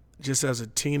just as a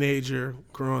teenager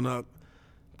growing up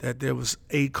that there was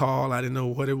a call. I didn't know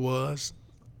what it was.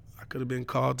 I could have been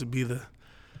called to be the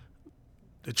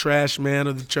trash man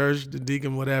of the church, the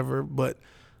deacon, whatever. But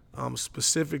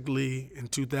specifically in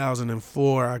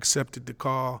 2004, I accepted the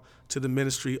call to the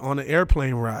ministry on an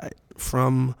airplane ride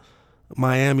from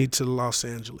Miami to Los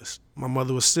Angeles. My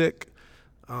mother was sick.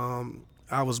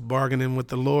 I was bargaining with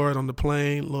the Lord on the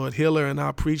plane. Lord, heal her, and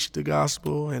I preached the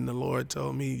gospel. And the Lord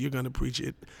told me, you're going to preach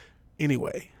it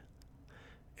anyway.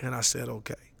 And I said,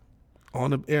 okay.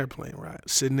 On the airplane ride,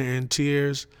 sitting there in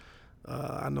tears.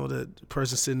 I know that the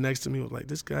person sitting next to me was like,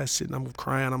 this guy's sitting, I'm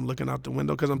crying, I'm looking out the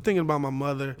window because I'm thinking about my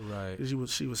mother. Right.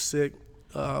 She was sick.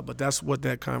 But that's what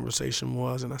that conversation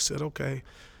was. And I said, okay,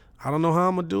 I don't know how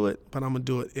I'm going to do it, but I'm going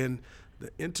to do it. And the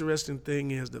interesting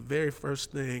thing is the very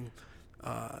first thing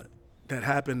that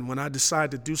happened when I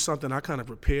decided to do something, I kind of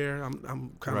prepare.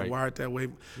 I'm kind of wired that way.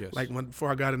 Yes. Like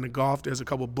before I got into golf, there's a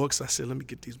couple books. I said, let me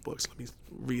get these books. Let me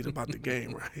read about the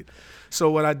game, right? So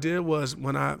what I did was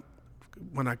when I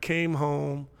came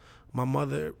home, my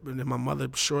mother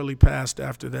shortly passed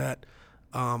after that.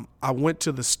 I went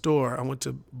to the store. I went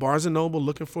to Barnes & Noble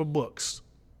looking for books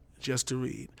just to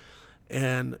read.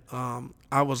 And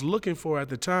I was looking for, at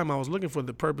the time,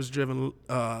 The Purpose-Driven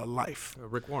Life.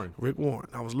 Rick Warren.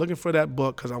 I was looking for that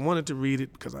book because I wanted to read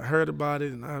it because I heard about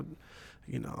it and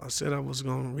I said I was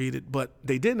going to read it, but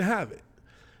they didn't have it.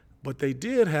 But they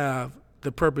did have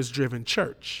The Purpose-Driven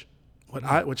Church,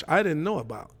 which I didn't know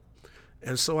about.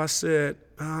 And so I said,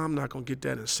 I'm not going to get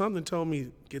that. And something told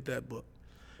me, get that book.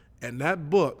 And that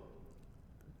book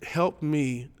helped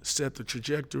me set the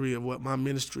trajectory of what my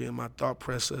ministry and my thought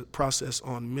process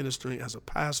on ministering as a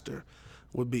pastor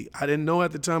would be. I didn't know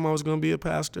at the time I was going to be a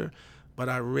pastor, but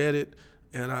I read it,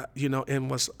 and and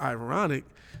what's ironic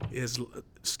is,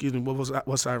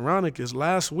 what's ironic is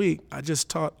last week I just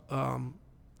taught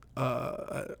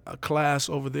a class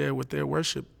over there with their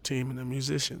worship team and the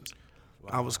musicians. Wow.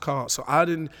 I was called. So I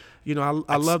didn't,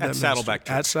 I love that. At Saddleback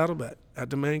Church. At Saddleback, at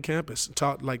the main campus.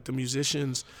 Taught like the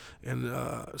musicians and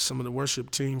some of the worship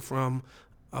team from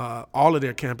all of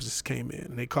their campuses came in.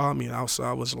 And they called me, and I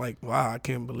was like, wow, I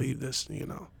can't believe this,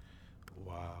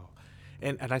 Wow.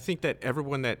 And I think that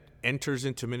everyone that enters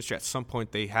into ministry at some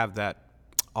point, they have that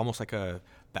almost like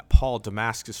that Paul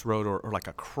Damascus road or like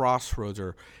a crossroads,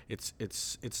 or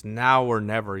it's now or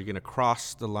never. You're going to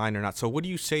cross the line or not. So what do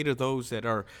you say to those that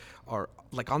are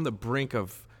like on the brink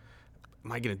of,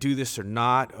 am I going to do this or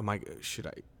not? Should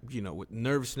I, with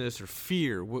nervousness or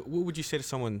fear? What would you say to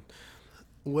someone?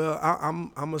 Well,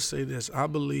 I'm going to say this. I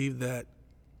believe that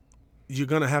you're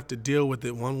going to have to deal with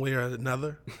it one way or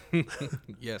another.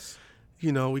 Yes.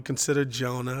 We consider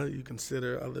Jonah. You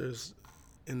consider others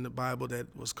in the Bible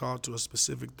that was called to a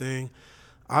specific thing.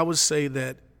 I would say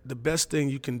that the best thing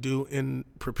you can do in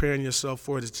preparing yourself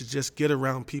for it is to just get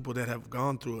around people that have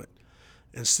gone through it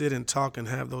and sit and talk and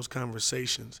have those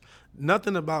conversations.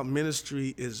 Nothing about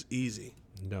ministry is easy.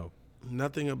 No.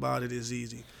 Nothing about it is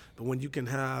easy. But when you can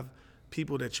have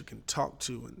people that you can talk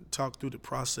to and talk through the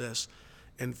process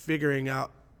and figuring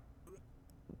out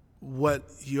what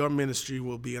your ministry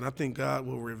will be, and I think God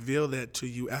will reveal that to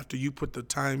you after you put the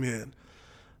time in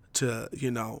to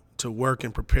work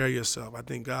and prepare yourself. I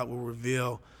think God will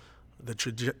reveal the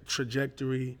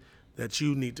trajectory that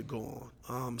you need to go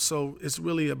on. So it's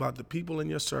really about the people in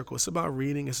your circle. It's about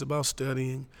reading. It's about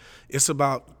studying. It's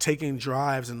about taking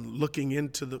drives and looking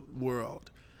into the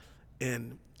world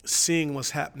and seeing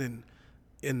what's happening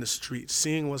in the streets,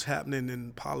 seeing what's happening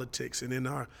in politics and in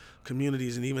our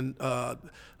communities, and even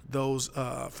those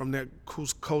from their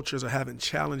whose cultures are having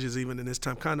challenges even in this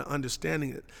time, kind of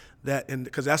understanding it. And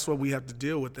because that's what we have to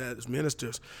deal with that as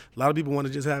ministers. A lot of people want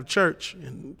to just have church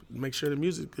and make sure the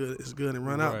music is good and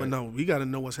run out. But no, we got to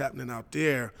know what's happening out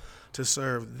there to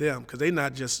serve them, because they're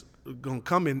not just going to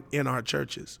come in our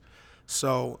churches.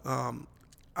 So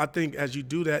I think as you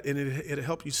do that, and it'll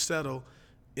help you settle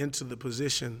into the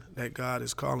position that God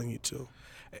is calling you to.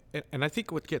 And I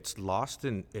think what gets lost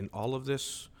in all of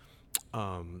this,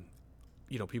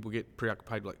 people get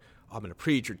preoccupied like, I'm going to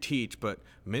preach or teach, but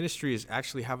ministry is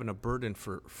actually having a burden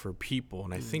for people.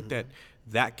 And I think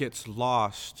that gets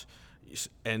lost.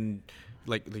 And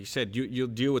like you said, you'll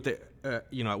deal with it,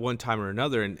 at one time or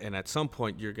another. And at some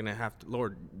point you're going to have to,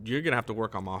 Lord, you're going to have to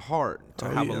work on my heart to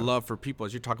have a love for people.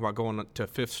 As you're talking about going to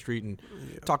Fifth Street and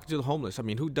talking to the homeless. I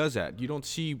mean, who does that? You don't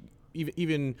see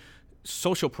even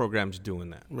social programs doing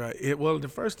that. Right. Well, the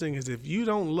first thing is, if you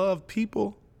don't love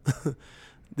people,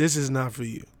 this is not for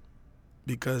you,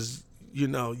 because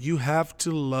you have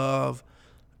to love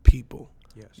people.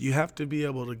 Yes. You have to be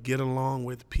able to get along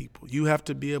with people. You have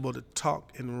to be able to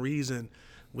talk and reason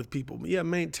with people. Yeah,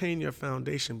 maintain your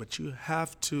foundation, but you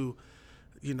have to,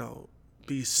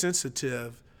 be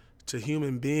sensitive to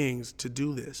human beings to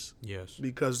do this. Yes.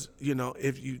 Because,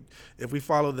 if we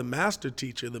follow the master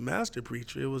teacher, the master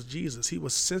preacher, it was Jesus. He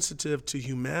was sensitive to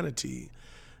humanity,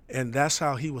 and that's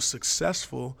how he was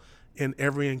successful in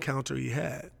every encounter he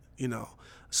had,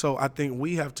 So I think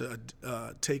we have to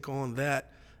take on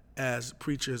that as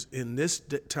preachers in this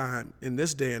time, in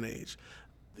this day and age.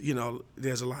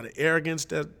 There's a lot of arrogance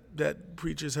that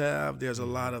preachers have. There's a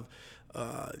lot of,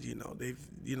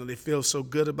 they feel so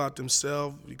good about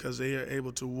themselves because they are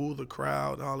able to woo the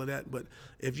crowd and all of that. But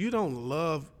if you don't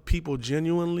love people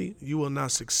genuinely, you will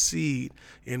not succeed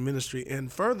in ministry.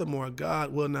 And furthermore,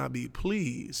 God will not be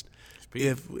pleased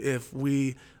if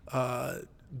we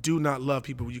do not love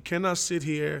people. You cannot sit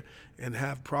here and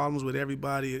have problems with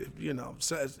everybody,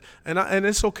 and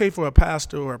it's okay for a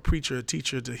pastor or a preacher, a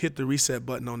teacher to hit the reset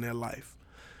button on their life.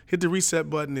 Hit the reset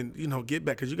button and, get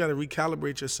back, because you got to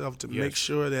recalibrate yourself to make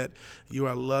sure that you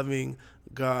are loving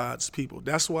God's people.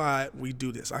 That's why we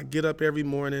do this. I get up every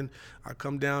morning. I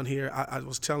come down here. I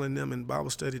was telling them in Bible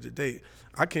study today,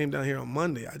 I came down here on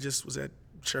Monday. I just was at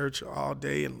church all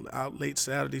day and out late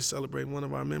Saturday celebrating one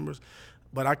of our members.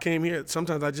 But I came here.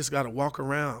 Sometimes I just got to walk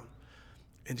around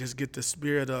and just get the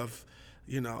spirit of,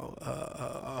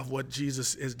 of what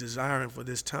Jesus is desiring for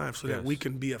this time, so that we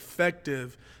can be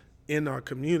effective in our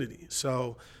community.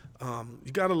 So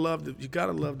you gotta love the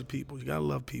people. You gotta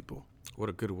love people. What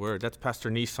a good word. That's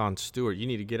Pastor Nisan Stewart. You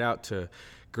need to get out to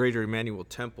Greater Emmanuel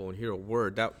Temple and hear a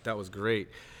word. That was great.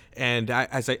 And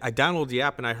as I downloaded the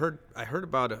app and I heard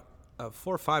about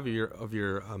 4 or 5 of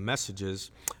your messages.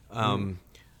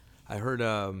 I heard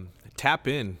Tap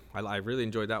In. I really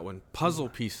enjoyed that one. Puzzle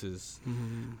pieces.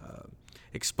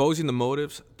 Exposing the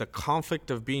motives, the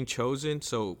conflict of being chosen.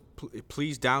 So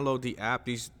please download the app.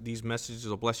 These messages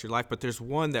will bless your life. But there's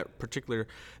one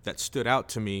that stood out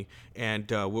to me, and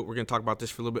we're going to talk about this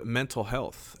for a little bit. Mental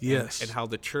health. Yes. And how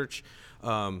the church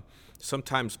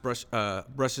sometimes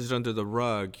brushes it under the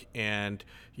rug, and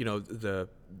the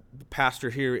pastor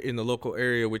here in the local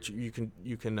area, which you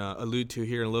can allude to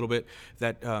here in a little bit,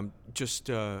 that just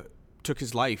took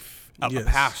his life. A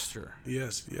pastor.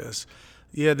 Yes.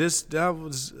 Yeah, that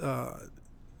was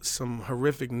some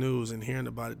horrific news in hearing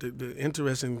about it. The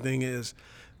interesting thing is,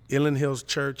 Inland Hills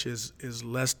Church is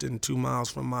less than 2 miles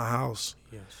from my house.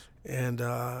 Yes. And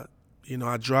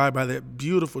I drive by that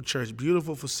beautiful church,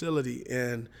 beautiful facility,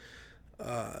 and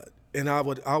I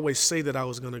would always say that I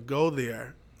was going to go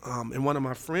there. And one of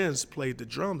my friends played the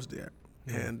drums there,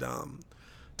 and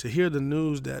to hear the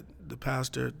news that the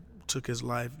pastor took his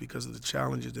life because of the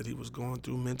challenges that he was going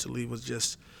through mentally was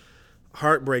just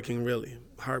heartbreaking, really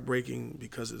heartbreaking,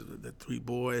 because of the 3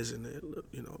 boys and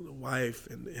the wife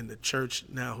and the church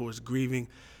now who is grieving,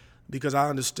 because I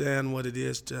understand what it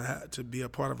is to be a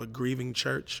part of a grieving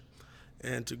church,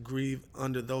 and to grieve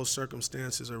under those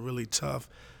circumstances are really tough.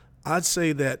 I'd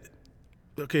say that,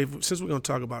 okay, since we're going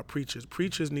to talk about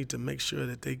preachers need to make sure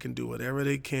that they can do whatever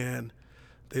they can.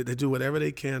 They do whatever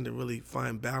they can to really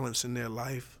find balance in their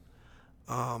life,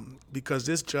 because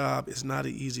this job is not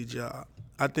an easy job.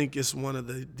 I think it's one of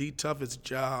the toughest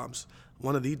jobs,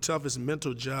 one of the toughest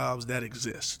mental jobs that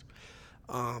exist.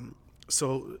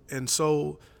 So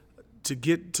to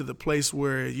get to the place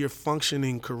where you're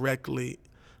functioning correctly,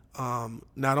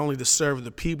 not only to serve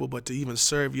the people, but to even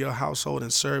serve your household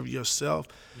and serve yourself,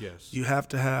 you have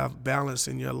to have balance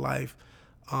in your life.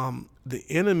 The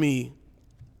enemy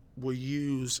will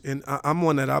use, and I'm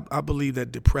one that I believe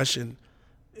that depression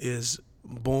is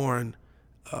born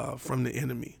from the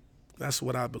enemy. That's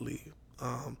what I believe.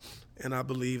 And I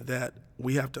believe that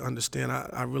we have to understand,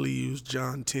 I really use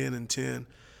John 10:10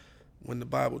 when the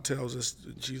Bible tells us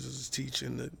that Jesus is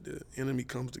teaching that the enemy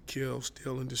comes to kill,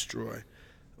 steal, and destroy,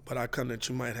 but I come that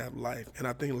you might have life. And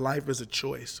I think life is a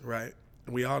choice, right?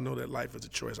 And we all know that life is a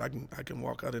choice. I can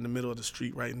walk out in the middle of the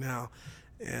street right now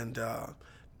and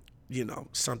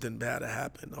something bad to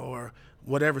happen or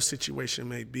whatever situation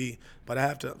may be. But I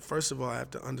have to, first of all, we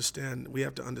have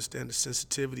to understand the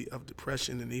sensitivity of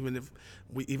depression. And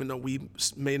even though we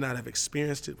may not have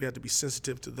experienced it, we have to be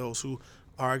sensitive to those who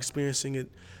are experiencing it.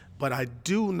 But I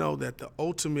do know that the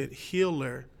ultimate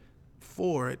healer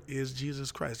for it is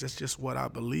Jesus Christ. That's just what I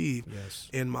believe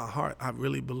in my heart. I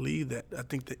really believe that. I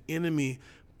think the enemy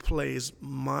plays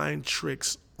mind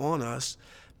tricks on us,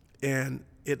 and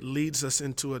it leads us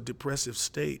into a depressive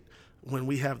state when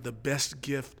we have the best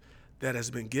gift that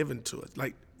has been given to us.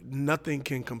 Like, nothing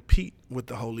can compete with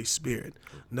the Holy Spirit.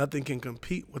 Nothing can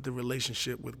compete with the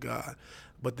relationship with God.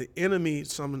 But the enemy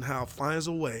somehow finds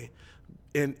a way,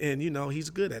 and he's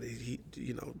good at it.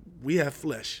 We have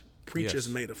flesh. Preachers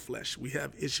made of flesh. We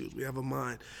have issues. We have a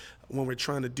mind. When we're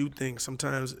trying to do things,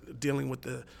 sometimes dealing with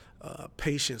the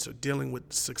patience or dealing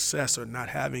with success or not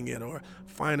having it or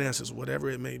finances, whatever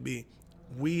it may be,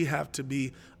 we have to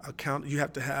be you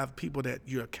have to have people that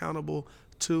you're accountable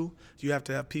to. You have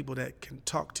to have people that can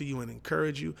talk to you and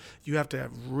encourage you. You have to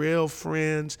have real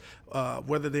friends,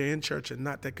 whether they're in church or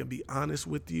not, that can be honest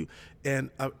with you. And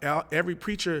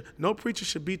no preacher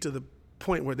should be to the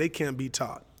point where they can't be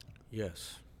taught.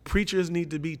 Yes. Preachers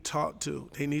need to be taught to.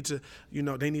 They need to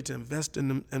invest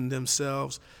in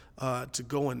themselves to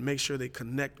go and make sure they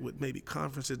connect with maybe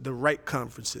conferences, the right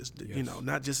conferences.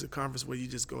 Not just a conference where you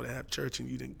just go to have church and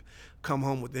you didn't come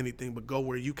home with anything, but go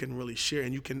where you can really share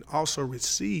and you can also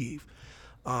receive.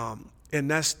 And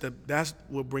that's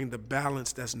will bring the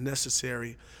balance that's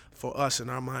necessary for us in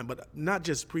our mind. But not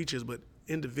just preachers, but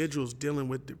individuals dealing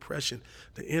with depression.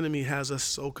 The enemy has us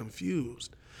so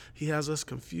confused. He has us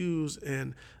confused,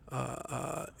 and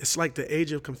it's like the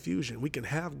age of confusion. We can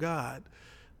have God,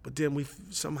 but then we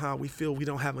feel we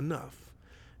don't have enough.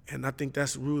 And I think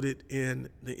that's rooted in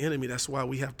the enemy. That's why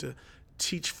we have to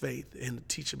teach faith and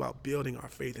teach about building our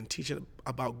faith and teaching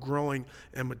about growing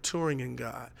and maturing in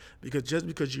God. Because just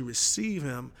because you receive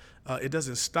him, it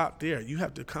doesn't stop there. You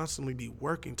have to constantly be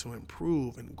working to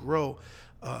improve and grow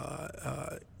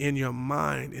in your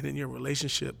mind and in your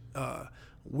relationship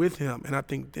with him. And I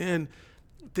think then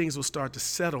things will start to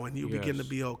settle and you'll begin to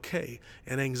be okay.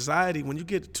 And anxiety, when you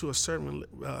get to a certain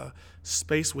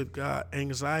space with God,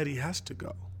 anxiety has to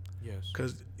go. Yes.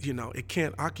 Because, it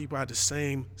can't occupy the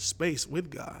same space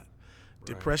with God. Right.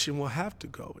 Depression will have to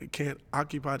go. It can't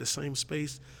occupy the same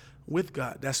space with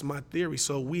God. That's my theory.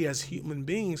 So we as human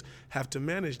beings have to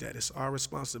manage that. It's our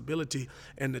responsibility.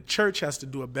 And the church has to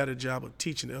do a better job of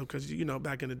teaching it. Because,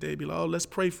 back in the day, be like, let's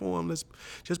pray for him. Let's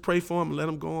just pray for him and let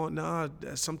him go on. Nah,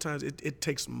 sometimes it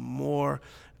takes more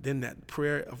than that.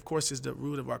 Prayer, of course, is the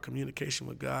root of our communication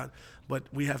with God. But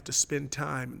we have to spend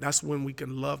time. That's when we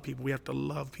can love people. We have to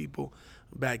love people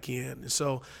back in. And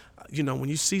so, when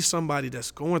you see somebody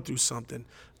that's going through something,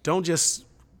 don't just,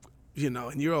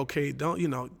 and you're okay,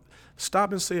 don't,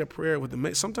 stop and say a prayer with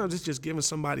them. Sometimes it's just giving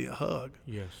somebody a hug.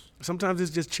 Yes. Sometimes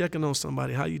it's just checking on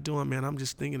somebody. How you doing, man? I'm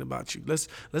just thinking about you.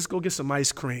 Let's go get some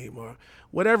ice cream or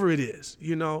whatever it is.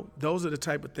 Those are the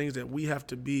type of things that we have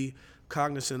to be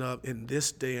cognizant of in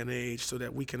this day and age so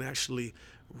that we can actually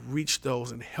reach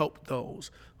those and help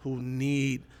those who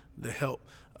need the help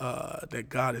that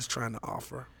God is trying to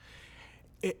offer.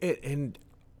 And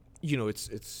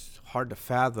it's hard to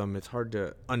fathom. It's hard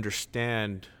to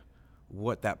understand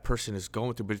what that person is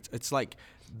going through, but it's like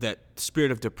that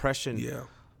spirit of depression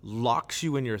locks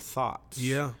you in your thoughts.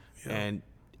 And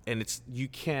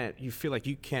you feel like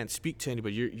you can't speak to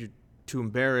anybody. You're too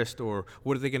embarrassed, or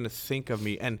what are they going to think of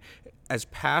me? And as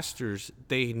pastors,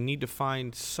 they need to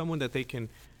find someone that they can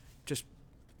just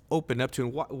open up to.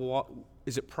 And what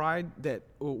is it, pride that,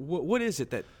 what is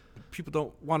it that people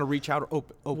don't want to reach out or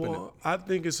open it? I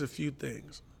think it's a few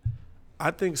things.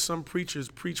 I think some preachers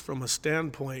preach from a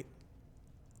standpoint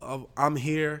of I'm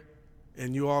here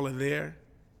and you all are there.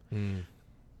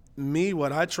 Me,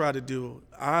 what I try to do,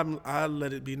 I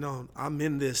let it be known, I'm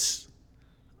in this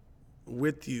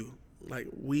with you. Like,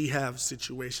 we have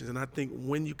situations, and I think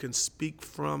when you can speak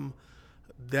from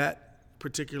that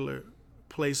particular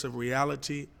place of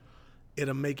reality,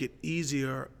 it'll make it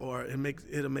easier, or it'll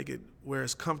make it where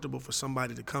it's comfortable for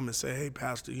somebody to come and say, hey,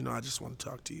 Pastor, I just want to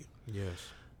talk to you. Yes.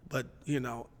 But,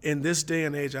 in this day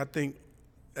and age, I think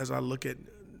as I look at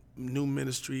new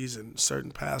ministries and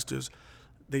certain pastors,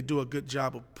 they do a good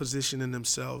job of positioning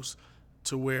themselves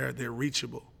to where they're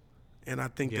reachable. And I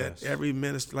think that every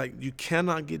ministry, you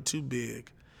cannot get too big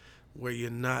where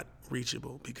you're not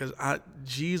reachable, because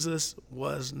Jesus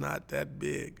was not that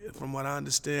big. From what I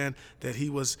understand, that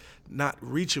he was not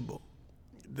reachable.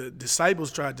 The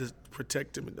disciples tried to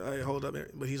protect him. Hey, hold up.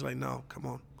 But he's like, no, come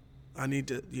on. I need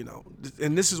to,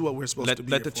 and this is what we're supposed to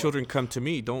be. Let the children come to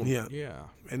me. Don't. Yeah.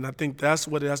 And I think that's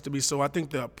what it has to be. So I think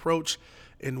the approach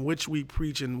in which we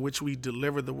preach, in which we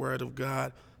deliver the word of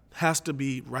God, has to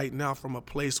be right now from a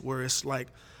place where it's like,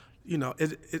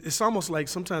 it's almost like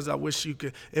sometimes I wish you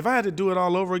could. If I had to do it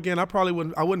all over again,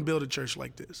 I wouldn't build a church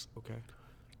like this. Okay.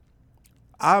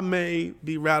 I may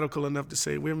be radical enough to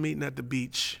say we're meeting at the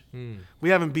beach. We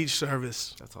having beach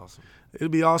service. That's awesome. It'll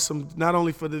be awesome, not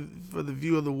only for the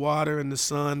view of the water and the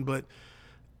sun,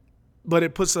 but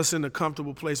it puts us in a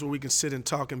comfortable place where we can sit and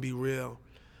talk and be real,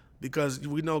 because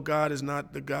we know God is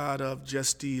not the God of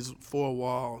just these four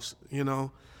walls.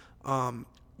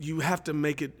 You have to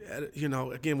make it.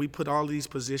 Again, we put all these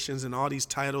positions and all these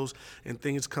titles and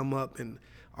things come up and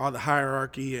all the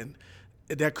hierarchy, and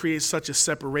that creates such a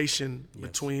separation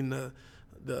between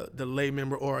the lay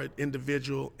member or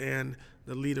individual and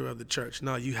the leader of the church.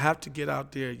 No, you have to get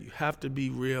out there. You have to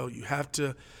be real. You have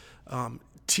to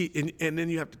teach, and then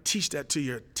you have to teach that to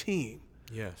your team.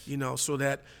 Yes. So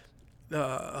that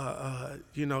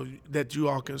that you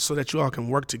all can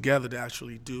work together to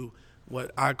actually do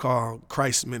what I call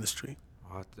Christ ministry.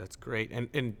 Oh, that's great.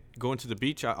 And going to the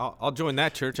beach, I'll join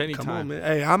that church anytime. Come on, man.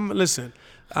 Hey,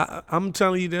 I'm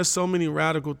telling you, there's so many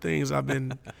radical things I've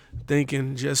been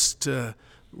thinking just to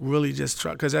really just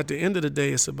try. Because at the end of the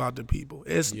day, it's about the people.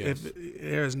 It's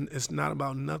not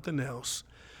about nothing else.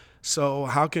 So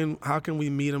how can we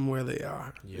meet them where they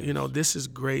are? Yes. This is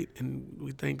great, and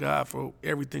we thank God for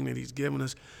everything that He's given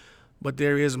us. But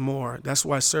there is more. That's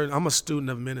why I'm a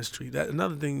student of ministry.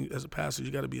 Another thing, as a pastor,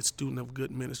 you got to be a student of good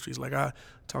ministries. Like I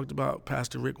talked about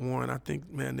Pastor Rick Warren. I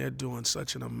think, man, they're doing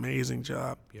such an amazing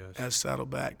job at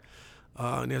Saddleback.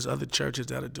 And there's other churches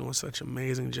that are doing such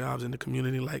amazing jobs in the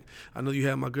community. Like I know you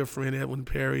had my good friend Edwin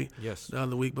Perry the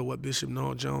other week, but what Bishop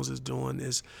Noel Jones is doing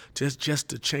is just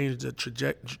to change the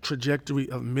trajectory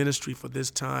of ministry for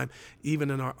this time, even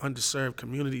in our underserved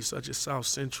communities such as South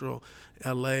Central,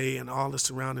 LA, and all the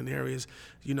surrounding areas.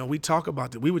 We talk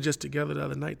about that. We were just together the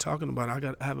other night talking about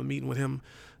it. I have a meeting with him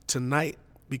tonight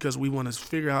because we want to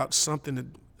figure out something to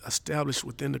establish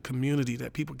within the community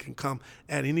that people can come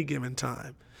at any given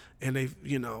time. And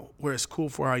where it's cool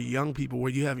for our young people, where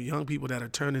you have young people that are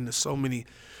turning to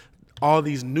all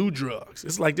these new drugs.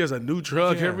 It's like there's a new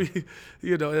drug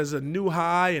there's a new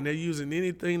high, and they're using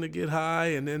anything to get high.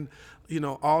 And then,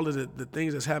 all of the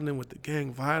things that's happening with the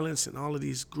gang violence and all of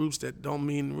these groups that don't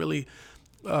mean really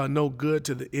no good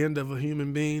to the end of a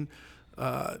human being.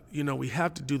 We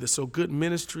have to do this. So good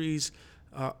ministries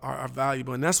are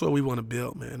valuable, and that's what we want to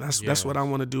build, man. That's what I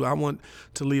want to do. I want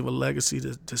to leave a legacy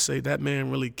to say that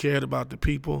man really cared about the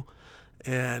people,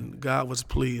 and God was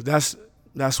pleased. That's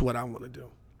what I want to do.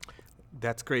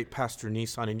 That's great, Pastor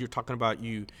Nisan. And you're talking about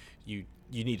you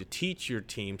need to teach your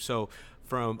team. So,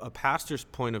 from a pastor's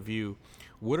point of view,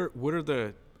 what are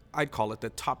the, I'd call it, the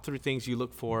top 3 things you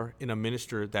look for in a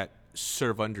minister that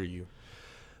serve under you?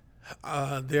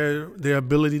 Their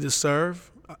ability to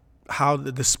serve. How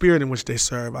the spirit in which they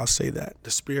serve, I'll say that,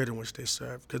 the spirit in which they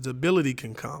serve, because the ability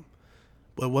can come,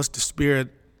 but what's the spirit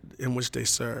in which they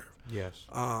serve? Yes.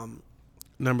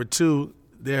 Number 2,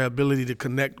 their ability to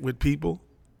connect with people,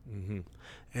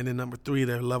 and then number 3,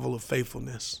 their level of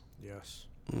faithfulness. Yes.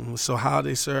 So how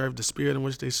they serve, the spirit in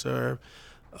which they serve,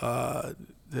 the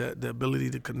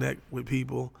ability to connect with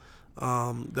people,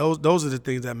 those are the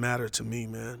things that matter to me,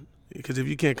 man. Because if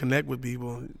you can't connect with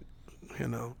people,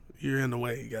 you're in the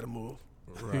way. You got to move.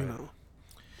 Right.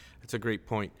 That's a great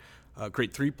point.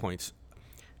 Great 3 points.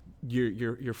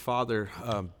 Your father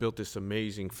built this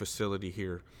amazing facility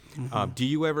here. Do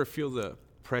you ever feel the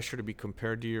pressure to be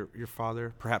compared to your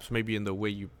father? Perhaps maybe in the way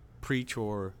you preach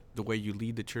or the way you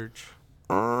lead the church?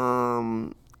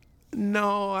 No,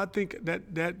 I think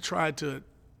that tried to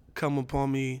come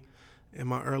upon me in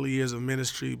my early years of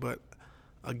ministry, but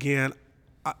again,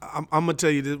 I'm gonna tell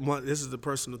you this is the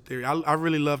personal theory. I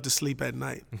really love to sleep at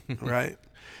night, right?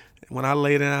 When I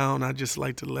lay down, I just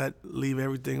like to leave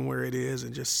everything where it is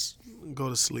and just go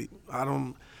to sleep. I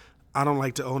don't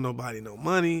like to owe nobody no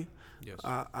money. Yes.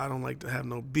 I don't like to have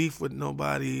no beef with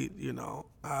nobody.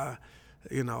 My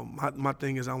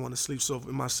thing is I want to sleep. So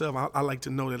for myself, I like to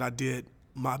know that I did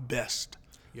my best.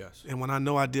 Yes. And when I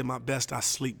know I did my best, I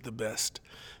sleep the best.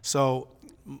 So,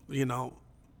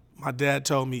 my dad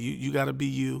told me, you got to be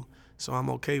you, so I'm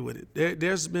okay with it.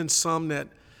 There's been some that,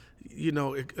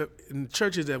 in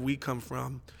churches that we come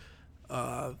from,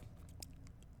 I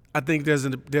think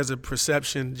there's a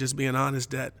perception, just being honest,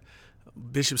 that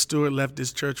Bishop Stewart left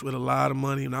this church with a lot of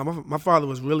money. Now, my father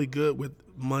was really good with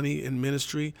money in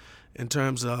ministry in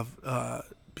terms of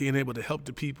being able to help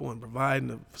the people and providing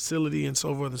a facility and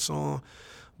so forth and so on.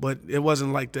 but it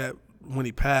wasn't like that when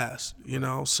he passed, you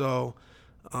know. So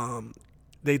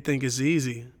they think it's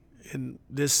easy. And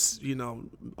this,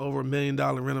 over $1 million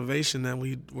renovation that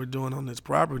we're doing on this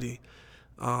property,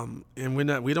 and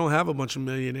we don't have a bunch of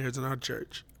millionaires in our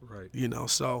church, Right.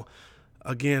 So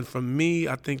again, for me,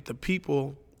 I think the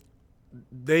people,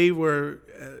 they were,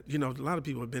 a lot of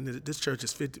people have been there. This church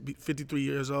is 53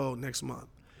 years old next month.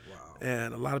 Wow.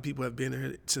 And a lot of people have been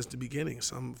here since the beginning,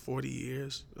 some 40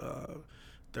 years,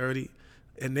 30.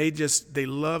 And they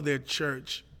love their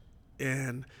church.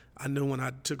 And I knew when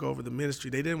I took over the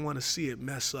ministry, they didn't want to see it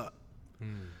mess up.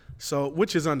 So,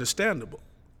 which is understandable.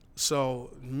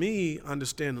 So me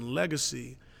understanding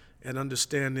legacy and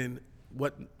understanding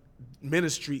what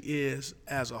ministry is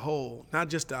as a whole, not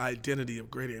just the identity of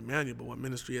Greater Emmanuel, but what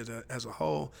ministry is as a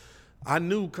whole, I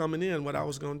knew coming in what I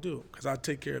was going to do, because I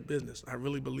take care of business. I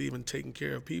really believe in taking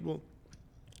care of people,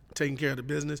 taking care of the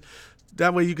business.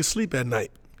 That way you can sleep at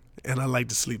night, and I like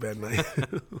to sleep at night.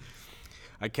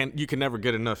 You can never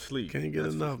get enough sleep. Can't get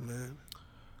enough, man.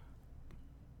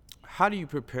 How do you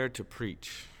prepare to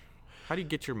preach? How do you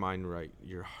get your mind right,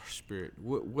 your spirit?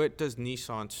 What does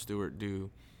Nisan Stewart do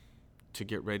to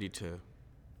get ready to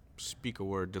speak a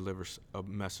word, deliver a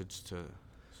message to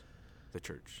the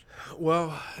church?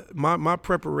 Well, my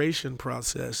preparation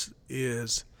process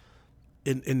is,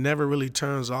 it never really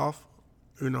turns off.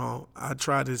 I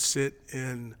try to sit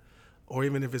and, or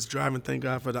even if it's driving, thank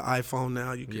God for the iPhone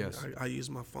now. You can. Yes. I use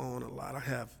my phone a lot. I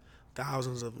have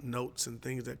thousands of notes and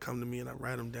things that come to me, and I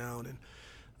write them down. And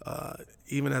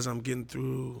even as I'm getting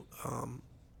through,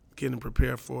 getting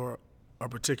prepared for a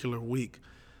particular week,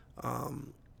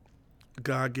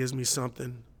 God gives me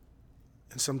something,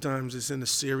 and sometimes it's in a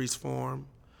series form.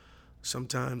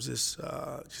 Sometimes it's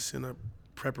just in a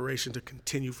preparation to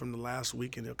continue from the last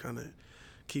week, and it'll kind of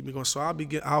keep me going. So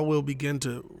I will begin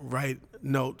to write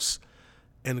notes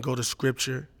and go to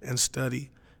scripture and study.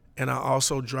 And I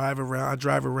also drive around. I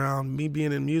drive around. Me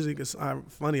being in music, it's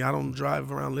funny. I don't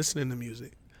drive around listening to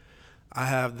music.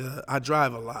 I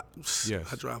drive a lot.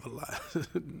 Yes. I drive a lot.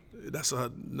 That's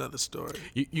another story.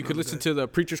 You could listen to the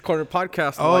Preacher's Corner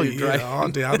podcast Oh, while you yeah, drive. all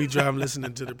day. I'll be driving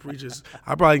listening to the preachers.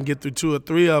 I probably can get through 2 or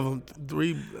 3 of them,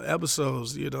 3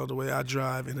 episodes, the way I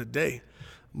drive in a day.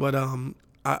 But I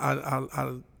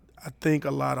think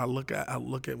a lot. I look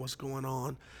at what's going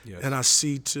on, Yes. and I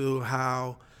see too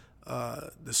how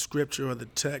the scripture or the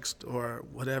text or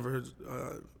whatever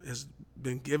has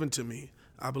been given to me,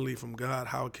 I believe from God,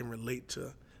 how it can relate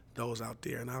to those out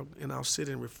there, and I'll sit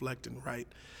and reflect and write,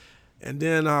 and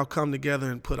then I'll come together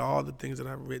and put all the things that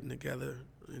I've written together,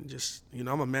 and just I'm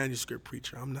a manuscript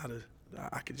preacher.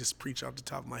 I could just preach off the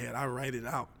top of my head. I write it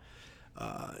out,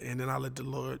 and then I let the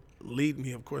Lord lead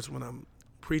me, of course, when I'm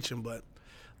preaching, but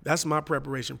that's my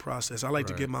preparation process. I like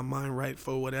to get my mind right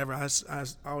for whatever. I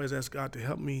always ask God to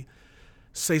help me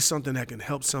say something that can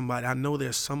help somebody. I know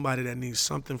there's somebody that needs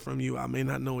something from you. I may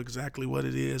not know exactly what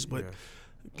it is, but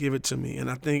give it to me. And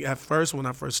I think at first, when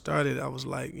I first started, I was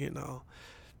like,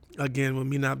 again, with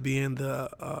me not being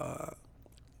the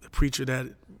preacher that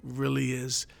really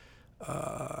is,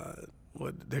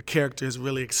 what their character is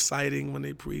really exciting when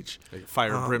they preach. Like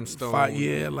fire and brimstone.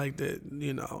 Like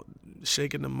that,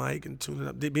 shaking the mic and tuning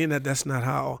up. Being that that's not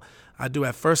how I do.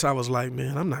 At first, I was like,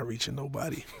 man, I'm not reaching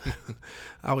nobody.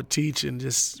 I would teach and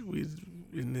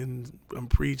then I'm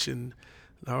preaching.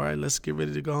 All right, let's get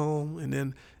ready to go home. And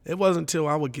then it wasn't until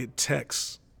I would get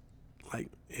texts,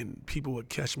 and people would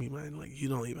catch me, man, you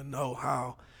don't even know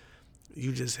how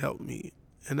you just helped me.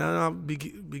 And then I'll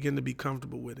begin to be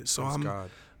comfortable with it. So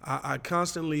I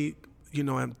constantly,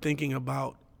 am thinking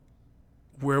about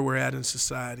where we're at in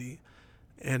society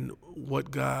and what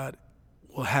God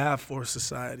will have for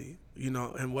society,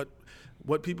 and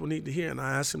what people need to hear. And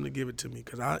I ask him to give it to me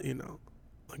because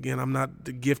again, I'm not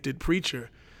the gifted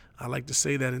preacher. I like to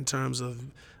say that in terms of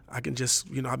I can just,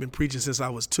 I've been preaching since I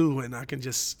was 2, and I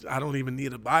don't even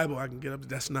need a Bible. I can get up.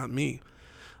 That's not me.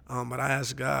 But I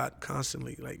ask God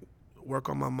constantly, work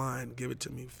on my mind, give it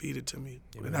to me, feed it to me.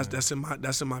 Amen. And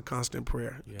that's in my constant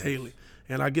prayer daily.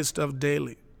 And I get stuff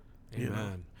daily.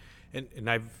 Amen. And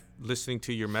I've listening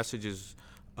to your messages.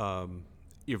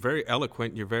 You're very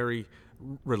eloquent. You're very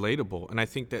relatable, and I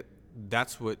think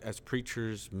that's what, as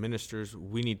preachers, ministers,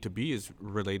 we need to be, is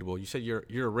relatable. You said you're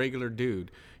a regular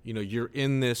dude. You're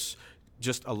in this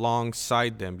just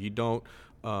alongside them. You don't.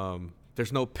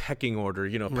 There's no pecking order.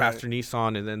 Right. Pastor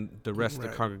Nisan and then the rest of the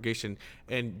congregation,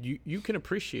 and you can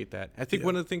appreciate that. I think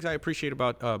one of the things I appreciate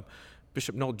about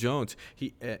Bishop Noel Jones,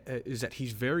 is that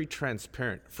he's very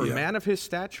transparent for a man of his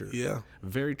stature. Yeah,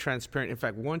 very transparent. In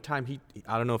fact, one time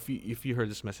I don't know if you heard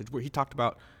this message where he talked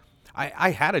about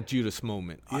I had a Judas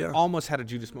moment. Yeah. I almost had a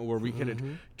Judas moment where we had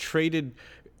traded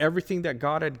everything that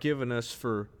God had given us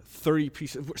for 30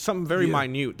 pieces, something very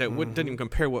minute that didn't even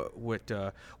compare what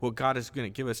God is going to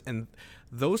give us. And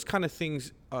those kind of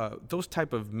things, those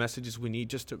type of messages we need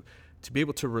just to be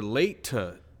able to relate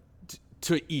to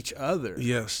each other.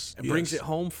 Yes. It brings it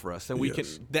home for us. And we can,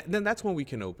 then that's when we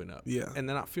can open up. Yeah. And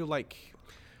then I feel like,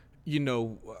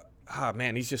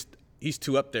 man, he's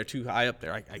too high up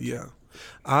there. I can't.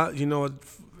 You know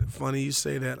what's funny you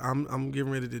say that. I'm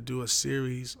getting ready to do a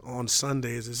series on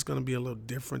Sundays. It's going to be a little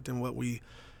different than what we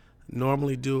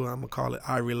normally do. I'm going to call it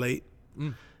I Relate.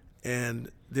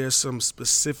 And there's some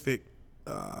specific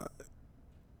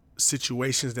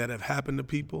situations that have happened to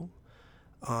people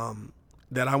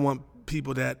that I want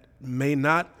people that may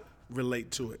not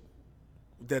relate to it,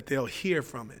 that they'll hear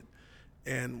from it.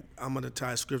 And I'm going to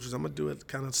tie scriptures. I'm going to do it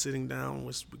kind of sitting down.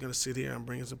 We're going to sit here. I'm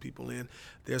bringing some people in.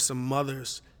 There's some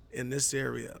mothers in this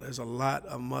area. There's a lot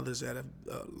of mothers that have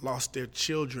lost their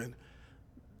children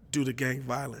due to gang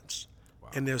violence.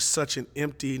 Wow. And there's such an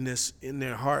emptiness in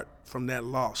their heart from that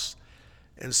loss.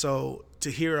 And so to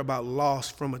hear about loss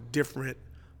from a different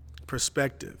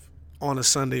perspective on a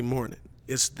Sunday morning,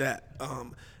 it's that.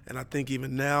 And I think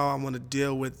even now I want to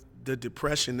deal with the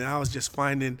depression. Now it's just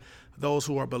finding those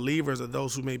who are believers or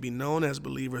those who may be known as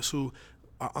believers who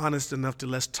are honest enough to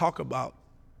let's talk about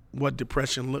what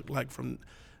depression looked like from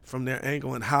their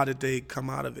angle and how did they come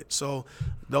out of it. So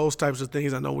those types of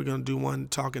things, I know we're going to do one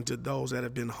talking to those that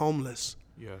have been homeless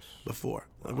before.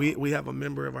 Wow. We have a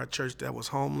member of our church that was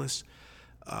homeless.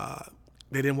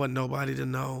 They didn't want nobody to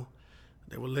know.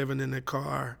 They were living in their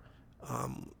car.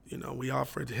 We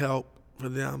offered help for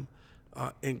them,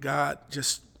 and God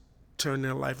just turned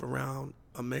their life around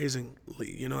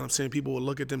amazingly. You know what I'm saying? People would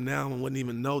look at them now and wouldn't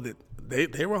even know that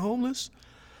they were homeless.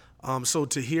 So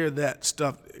to hear that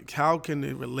stuff, how can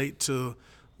it relate to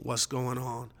what's going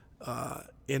on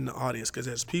in the audience? Because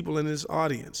there's people in this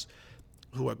audience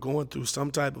who are going through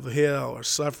some type of hell or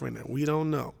suffering that we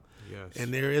don't know. Yes.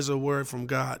 And there is a word from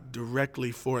God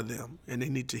directly for them. And they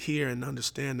need to hear and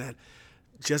understand that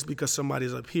just because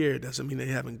somebody's up here doesn't mean they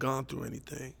haven't gone through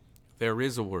anything. There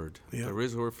is a word. Yeah. There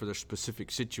is a word for their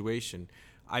specific situation.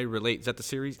 I Relate. Is that the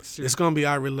series? It's going to be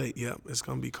I Relate. Yeah, it's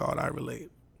going to be called I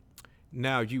Relate.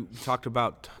 Now, you talked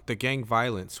about the gang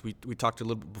violence. We talked a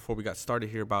little bit before we got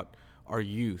started here about our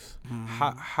youth.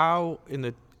 Mm-hmm. How in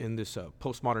this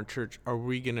postmodern church are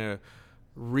we going to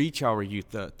reach our youth,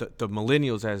 the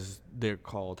millennials as they're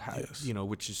called,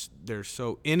 which is they're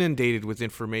so inundated with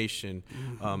information,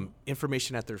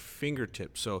 information at their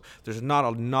fingertips. So there's not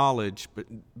a knowledge, but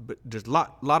there's a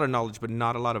lot of knowledge, but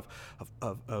not a lot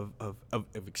of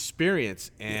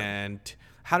experience. And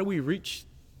how do we reach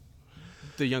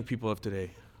the young people of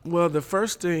today? Well, the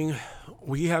first thing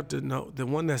we have to know, the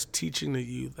one that's teaching the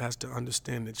youth has to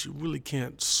understand that you really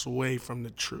can't sway from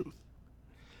the truth.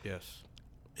 Yes.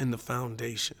 In the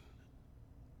foundation.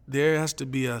 There has to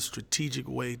be a strategic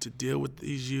way to deal with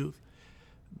these youth,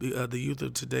 the youth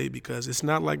of today, because it's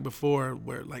not like before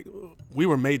where like we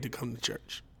were made to come to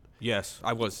church. Yes,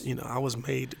 I was. I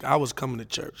was coming to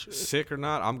church. Sick or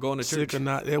not, I'm going to church. Sick or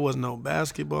not, there was no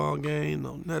basketball game,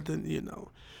 no nothing,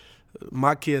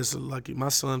 My kids are lucky. My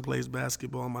son plays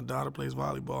basketball. My daughter plays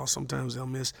volleyball. Sometimes they'll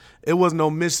miss. It was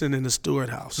no missing in the Stewart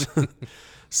house.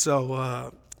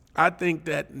 So I think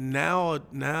that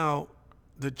now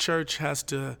the church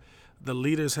the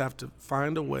leaders have to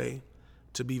find a way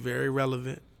to be very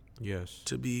relevant. Yes.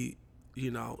 To be,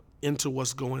 into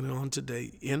what's going on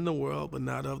today in the world, but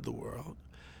not of the world.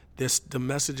 The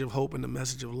message of hope and the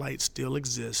message of light still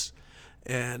exists.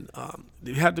 And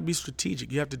you have to be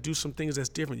strategic. You have to do some things that's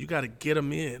different. You got to get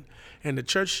them in. And the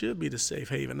church should be the safe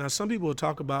haven. Now, some people will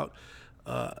talk about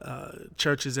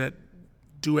churches that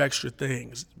do extra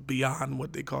things beyond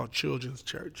what they call children's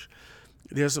church.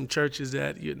 There's some churches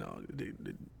that,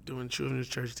 doing children's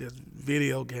church, there's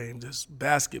video games, there's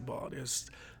basketball,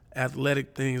 there's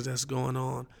athletic things that's going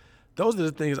on. Those are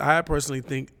the things I personally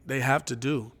think they have to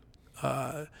do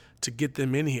to get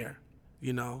them in here,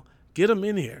 Get them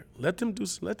in here. Let them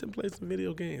play some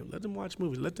video games. Let them watch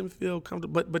movies. Let them feel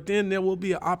comfortable. But then there will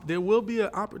be an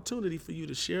opportunity for you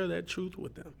to share that truth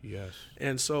with them. Yes.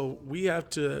 And so we have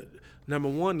to, number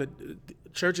one, the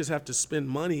churches have to spend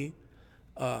money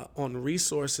on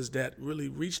resources that really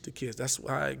reach the kids. That's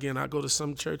why, again, I go to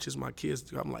some churches. My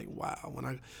kids, I'm like, wow.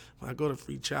 When I go to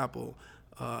Free Chapel,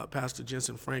 Pastor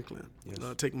Jensen Franklin,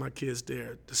 take my kids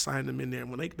there to sign them in there.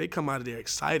 And when they come out of there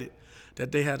excited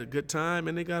that they had a good time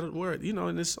and they got a word,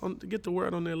 and it's to get the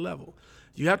word on their level.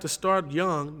 You have to start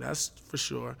young, that's for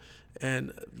sure.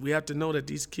 And we have to know that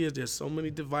these kids, there's so many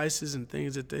devices and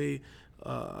things that they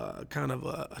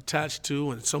attached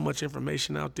to, and so much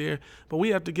information out there. But we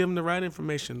have to give them the right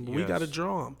information. But we got to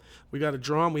draw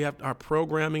them. Our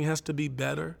programming has to be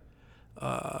better.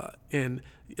 And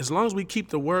as long as we keep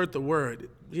the word,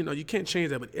 you can't change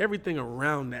that. But everything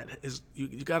around that is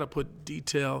you got to put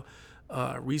detail,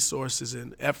 resources,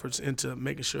 and efforts into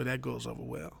making sure that goes over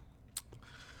well.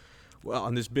 Well,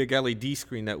 on this big LED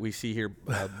screen that we see here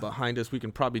behind us, we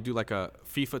can probably do like a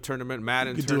FIFA tournament,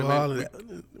 Madden tournament. Do all of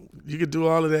that. You could do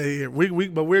all of that here.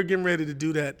 But we're getting ready to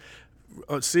do that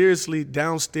seriously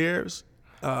downstairs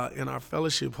in our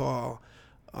fellowship hall.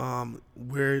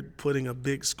 We're putting a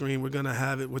big screen. We're going to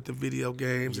have it with the video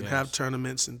games and have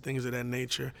tournaments and things of that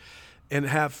nature, and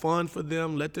have fun for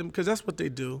them. Let them, because that's what they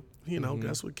do.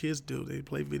 That's what kids do. They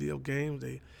play video games.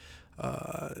 They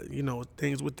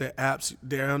things with their apps.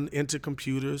 They're into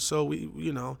computers. So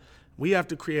we have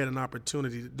to create an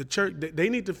opportunity. The church, they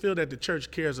need to feel that the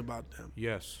church cares about them.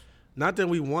 Yes. Not that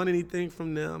we want anything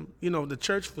from them. The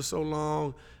church for so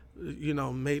long,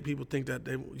 made people think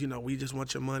that we just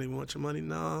want your money. We want your money.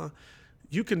 Nah,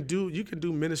 you can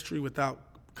do ministry without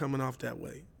coming off that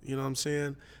way. You know what I'm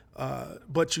saying?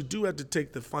 But you do have to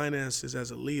take the finances as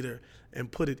a leader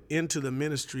and put it into the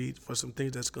ministry for some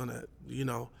things that's gonna,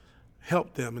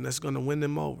 help them, and that's going to win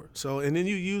them over. So, and then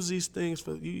you use these things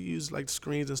you use like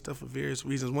screens and stuff for various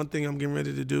reasons. One thing I'm getting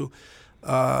ready to do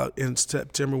in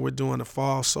September, we're doing a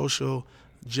fall social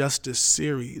justice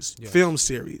series, film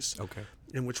series,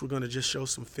 in which we're going to just show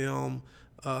some film.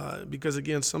 Because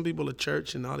again, some people at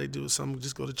church and all they do is some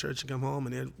just go to church and come home,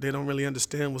 and they don't really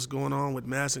understand what's going on with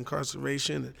mass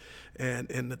incarceration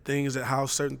and the things how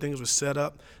certain things were set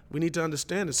up. We need to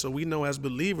understand it so we know as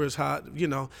believers how,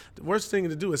 the worst thing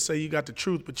to do is say you got the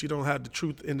truth, but you don't have the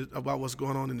truth about what's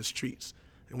going on in the streets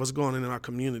and what's going on in our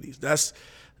communities. That's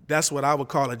what I would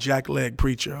call a jackleg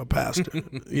preacher or pastor.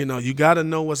 You got to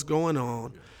know what's going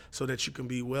on so that you can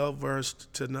be well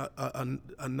versed to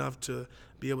enough to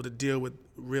be able to deal with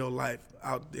real life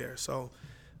out there. So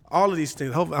all of these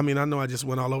things, I know I just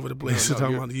went all over the place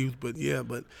talking about the youth, but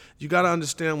you got to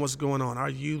understand what's going on. Our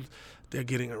youth, they're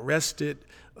getting arrested,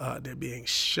 they're being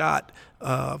shot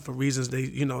for reasons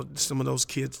some of those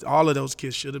kids, all of those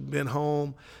kids should have been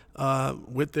home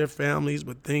with their families,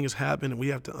 but things happen and we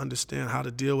have to understand how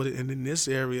to deal with it. And in this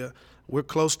area, we're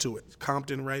close to it.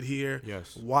 Compton right here,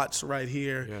 Watts right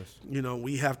here.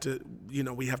 We have to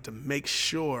make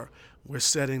sure we're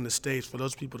setting the stage for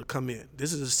those people to come in.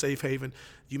 This is a safe haven.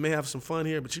 You may have some fun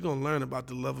here, but you're going to learn about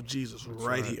the love of Jesus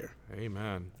right here.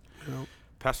 Amen.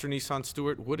 Pastor Nisan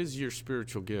Stewart, what is your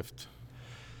spiritual gift?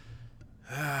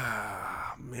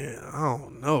 Man, I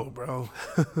don't know, bro.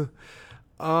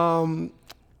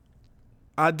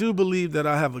 I do believe that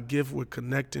I have a gift with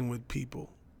connecting with people.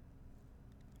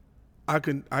 I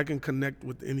can connect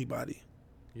with anybody.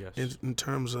 Yes. In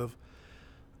terms of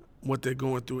what they're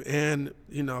going through. And,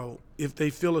 if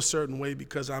they feel a certain way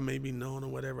because I may be known or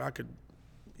whatever, I could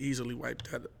easily wipe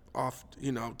that off,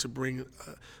 to bring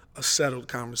a settled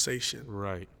conversation.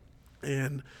 Right.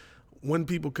 And when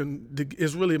people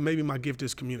it's really maybe my gift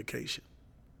is communication,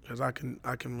 because I can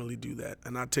really do that.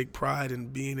 And I take pride in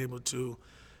being able to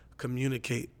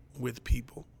communicate with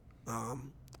people,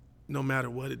 no matter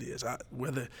what it is.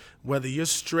 Whether you're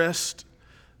stressed,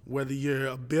 whether you're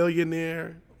a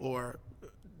billionaire or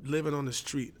living on the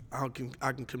street, I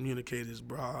can communicate as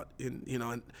broad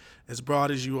and as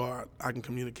broad as you are, I can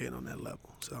communicate on that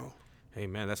level. So, hey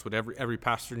man, that's what every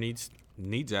pastor needs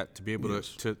that to be able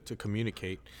to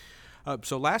communicate.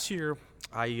 So last year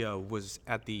I was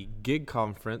at the gig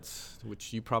conference,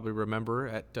 which you probably remember,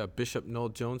 at Bishop Noel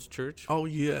Jones Church. Oh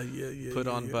yeah. Put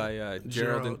on by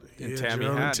Gerald and Tammy.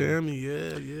 Gerald and Tammy,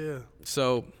 yeah.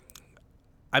 So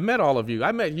I met all of you.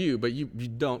 I met you, but you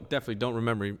definitely don't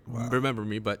remember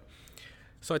me. But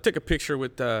so I took a picture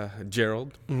with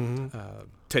Gerald. Mm-hmm.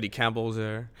 Teddy Campbell's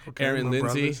there. Okay, Aaron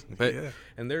Lindsay.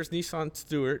 And there's Nisan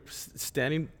Stewart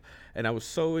standing. And I was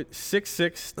so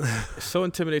 6'6", so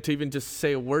intimidated to even just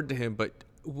say a word to him. But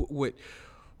what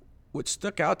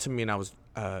stuck out to me, and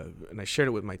I shared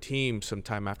it with my team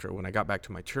sometime after when I got back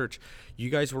to my church. You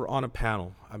guys were on a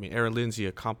panel. I mean, Aaron Lindsay,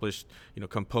 accomplished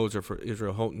composer for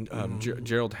Israel Houghton,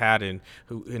 Gerald Haddon,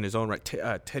 who in his own right,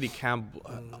 Teddy Campbell.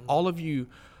 All of you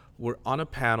were on a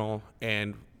panel,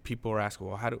 and people were asking,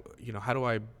 well, how do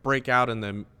I break out in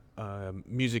the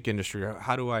music industry? Or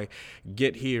how do I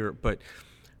get here? But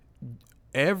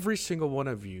every single one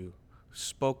of you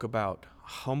spoke about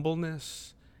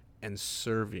humbleness and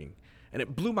serving. And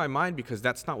it blew my mind because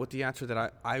that's not what the answer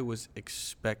that I was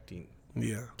expecting.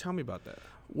 Yeah. Tell me about that.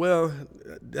 Well,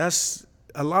 that's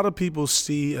a lot of people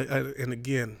see, and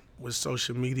again, with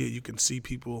social media, you can see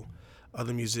people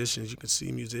other musicians. You can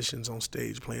see musicians on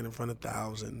stage playing in front of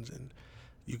thousands, and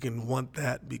you can want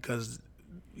that because,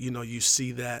 you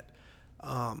see that.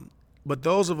 But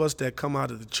those of us that come out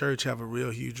of the church have a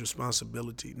real huge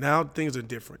responsibility. Now things are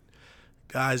different.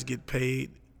 Guys get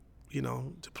paid,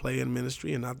 to play in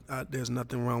ministry, and there's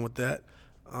nothing wrong with that.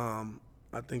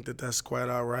 I think that's quite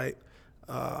all right.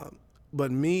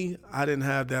 But me, I didn't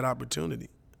have that opportunity.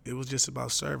 It was just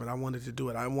about serving. I wanted to do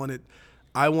it. I wanted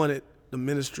the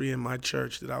ministry in my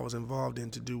church that I was involved in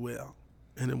to do well.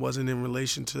 And it wasn't in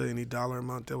relation to any dollar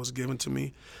amount that was given to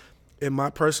me. And my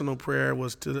personal prayer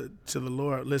was to the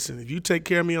Lord, listen, if you take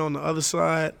care of me on the other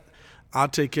side, I'll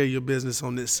take care of your business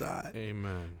on this side.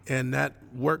 Amen. And that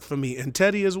worked for me. And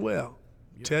Teddy as well.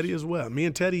 Yes. Teddy as well. Me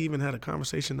and Teddy even had a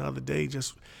conversation the other day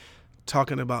just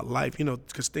talking about life,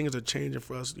 because things are changing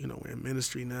for us. We're in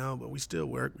ministry now, but we still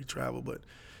work, we travel, but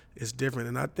it's different.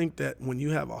 And I think that when you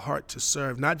have a heart to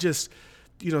serve, not just,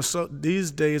 so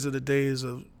these days are the days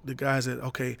of the guys that,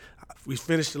 okay, we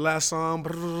finished the last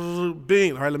song,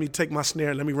 bing, all right, let me take my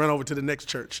snare, let me run over to the next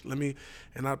church.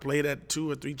 And I played at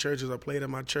 2 or 3 churches. I played at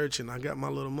my church and I got my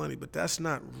little money, but that's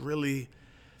not really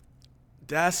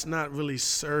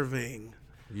serving.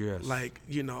 Yes. Like,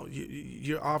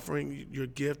 you're offering your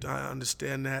gift. I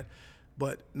understand that.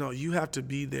 But no, you have to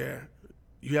be there.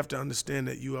 You have to understand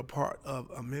that you are part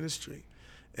of a ministry.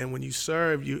 And when you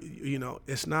serve,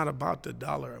 it's not about the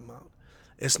dollar amount.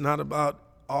 It's not about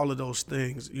all of those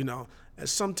things, And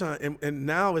sometimes, and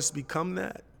now it's become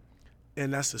that.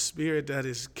 And that's the spirit that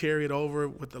is carried over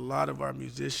with a lot of our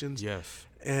musicians. Yes.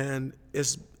 And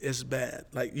it's bad.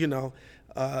 Like,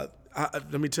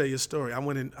 let me tell you a story. I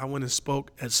went and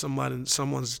spoke at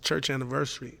someone's church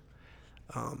anniversary.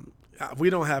 We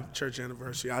don't have church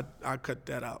anniversary. I cut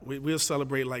that out. We'll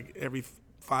celebrate like every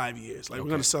 5 years. Like, okay, we're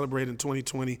going to celebrate in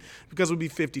 2020 because we'll be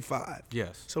 55.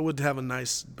 Yes. So we'll have a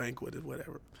nice banquet or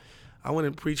whatever. I went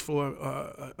and preached for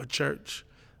a church,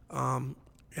 and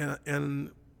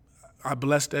I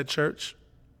blessed that church,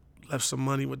 left some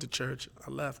money with the church.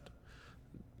 I left.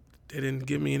 They didn't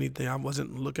give me anything. I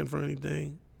wasn't looking for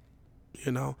anything.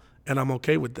 And I'm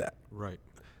okay with that. Right.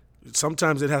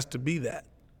 Sometimes it has to be that.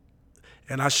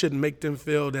 And I shouldn't make them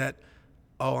feel that,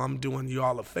 oh, I'm doing you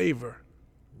all a favor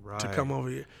to come over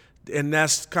here. And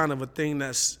that's kind of a thing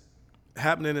that's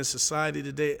happening in society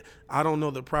today. I don't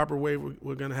know the proper way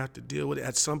we're going to have to deal with it.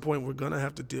 At some point, we're going to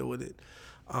have to deal with it.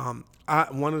 I'm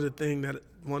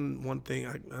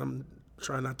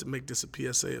trying not to make this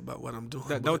a PSA about what I'm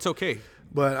doing. No, it's okay.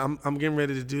 But I'm getting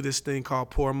ready to do this thing called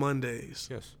Pour Mondays.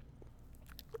 Yes.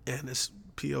 And it's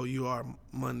POUR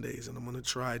Mondays, and I'm going to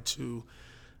try to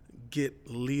get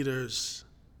leaders,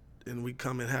 and we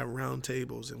come and have round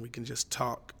tables, and we can just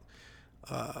talk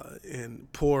and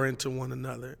pour into one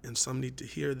another. And some need to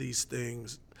hear these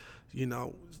things.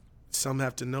 Some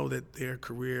have to know that their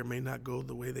career may not go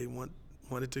the way they want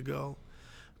it to go,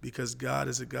 because God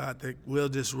is a God that will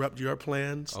disrupt your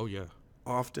plans. Oh, yeah.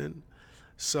 Often.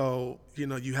 So,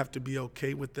 you have to be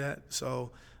okay with that.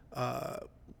 So,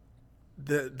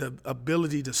 the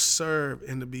ability to serve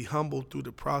and to be humble through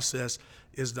the process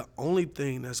is the only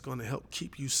thing that's going to help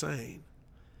keep you sane.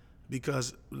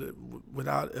 Because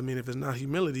if it's not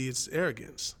humility, it's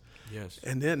arrogance. Yes.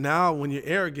 And then now when you're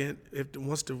arrogant,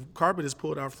 once the carpet is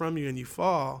pulled out from you and you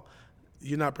fall,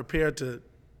 you're not prepared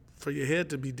for your head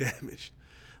to be damaged.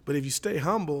 But if you stay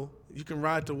humble, you can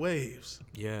ride the waves.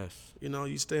 Yes.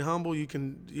 You stay humble, you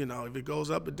can, if it goes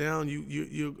up or down,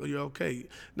 you're okay.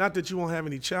 Not that you won't have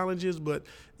any challenges, but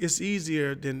it's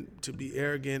easier than to be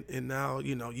arrogant and now,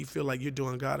 you feel like you're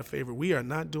doing God a favor. We are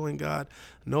not doing God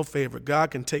no favor.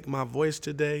 God can take my voice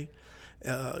today.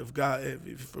 Forbid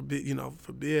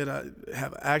I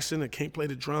have an accident, I can't play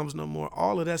the drums no more.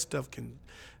 All of that stuff can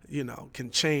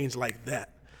change like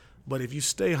that. But if you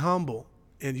stay humble,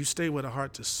 and you stay with a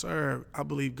heart to serve, I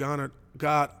believe God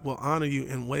will honor you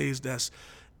in ways that's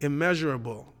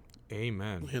immeasurable.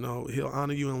 Amen. He'll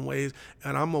honor you in ways,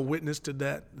 and I'm a witness to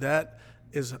that. That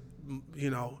is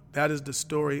the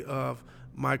story of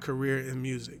my career in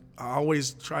music. I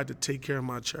always tried to take care of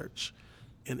my church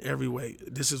in every way.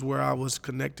 This is where I was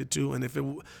connected to, and if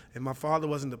my father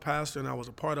wasn't the pastor and I was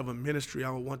a part of a ministry,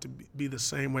 I would want to be the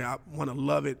same way. I want to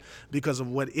love it because of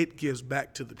what it gives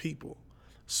back to the people.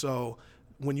 So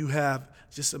when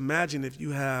just imagine if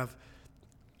you have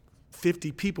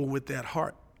 50 people with that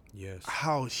heart, yes,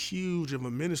 how huge of a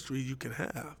ministry you can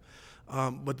have.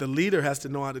 But the leader has to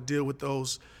know how to deal with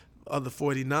those other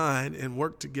 49 and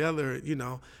work together,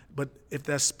 But if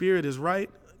that spirit is right,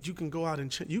 you can go out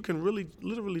and you can really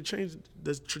literally change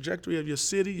the trajectory of your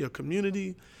city, your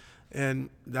community,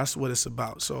 and that's what it's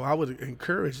about. So I would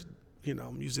encourage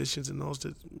musicians and those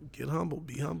that get humble,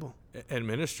 be humble. And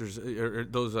ministers, or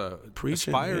those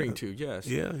Preaching, aspiring to, yes.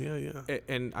 Yeah.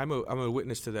 And I'm a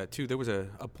witness to that too. There was a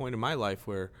point in my life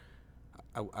where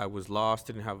I was lost,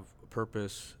 didn't have a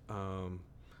purpose,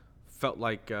 felt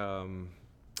like I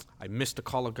missed the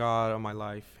call of God on my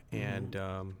life. And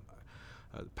one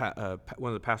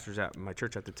of the pastors at my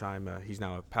church at the time, he's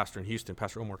now a pastor in Houston,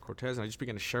 Pastor Omar Cortez, and I just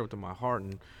began to share with him my heart.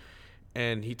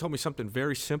 And he told me something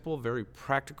very simple, very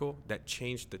practical that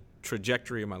changed the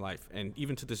trajectory of my life. And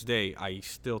even to this day, I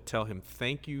still tell him,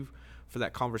 thank you for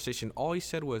that conversation. All he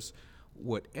said was,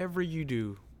 whatever you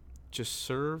do, just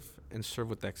serve and serve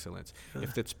with excellence.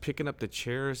 If it's picking up the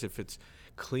chairs, if it's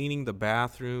cleaning the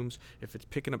bathrooms, if it's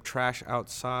picking up trash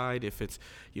outside, if it's,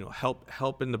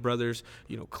 helping the brothers,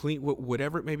 clean,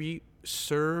 whatever it may be,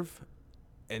 serve.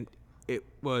 And it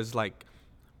was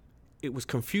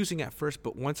confusing at first,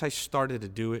 but once I started to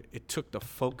do it, it took the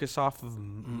focus off of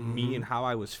me and how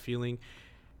I was feeling.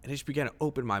 And I just began to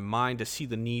open my mind to see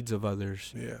the needs of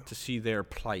others, to see their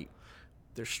plight,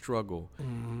 their struggle.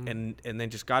 And then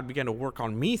just God began to work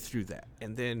on me through that.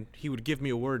 And then he would give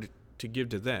me a word to give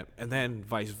to them, and then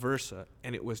vice versa.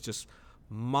 And it was just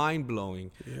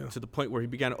mind-blowing to the point where he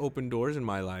began to open doors in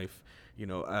my life.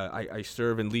 I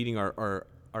serve in leading our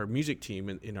music team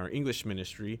in our English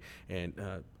ministry, and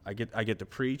I get to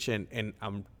preach, and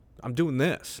I'm doing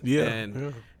this.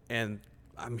 And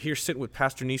I'm here sitting with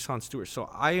Pastor Nisan Stewart. So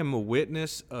I am a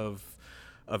witness of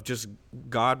just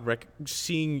God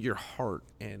seeing your heart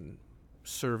and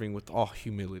serving with all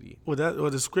humility. Well,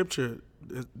 the scripture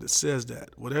that says that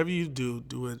whatever you do,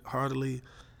 do it heartily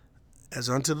as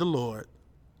unto the Lord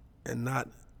and not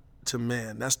to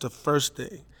man. That's the first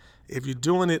thing. If you're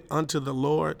doing it unto the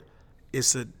Lord,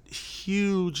 it's a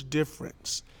huge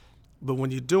difference. But when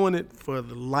you're doing it for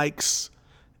the likes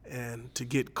and to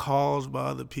get calls by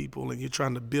other people, and you're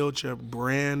trying to build your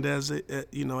brand as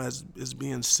is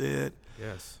being said,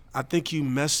 yes, I think you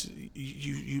mess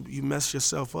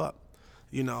yourself up.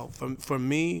 For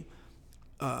me,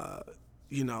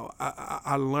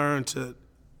 I learned to,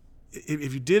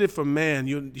 if you did it for man,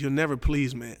 you'll never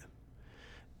please man.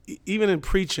 Even in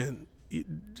preaching,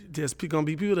 there's going to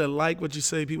be people that like what you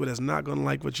say, people that's not going to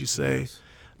like what you say. Yes.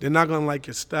 They're not going to like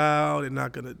your style. They're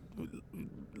not going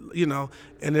to,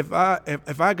 and if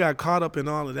I got caught up in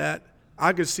all of that,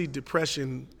 I could see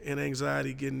depression and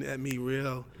anxiety getting at me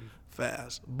real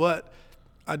fast. But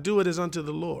I do it as unto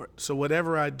the Lord. So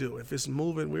whatever I do, if it's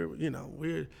moving,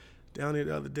 we're down here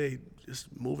the other day just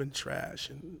moving trash,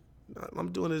 and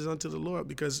I'm doing it as unto the Lord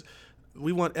because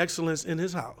we want excellence in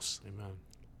his house.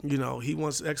 Amen. He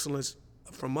wants excellence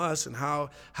from us and how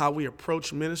we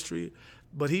approach ministry,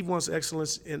 but he wants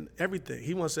excellence in everything.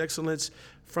 He wants excellence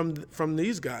from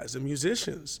these guys, the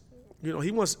musicians.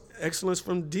 He wants excellence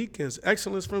from deacons,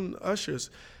 excellence from ushers,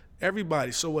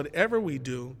 everybody. So whatever we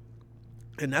do,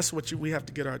 and that's what we have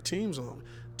to get our teams on.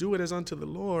 Do it as unto the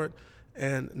Lord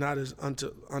and not as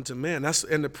unto man.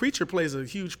 And the preacher plays a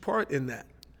huge part in that.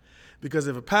 Because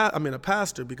if a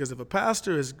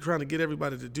pastor is trying to get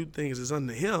everybody to do things as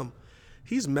unto him,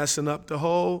 he's messing up the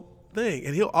whole thing.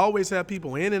 And he'll always have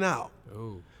people in and out.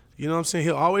 Oh. You know what I'm saying?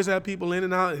 He'll always have people in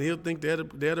and out, and he'll think they're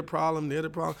the problem.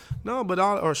 No, but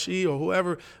or she or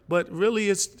whoever. But really,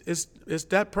 it's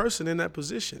that person in that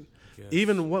position. Yes.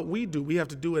 Even what we do, we have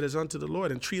to do it as unto the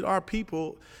Lord and treat our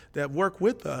people that work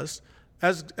with us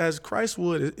as Christ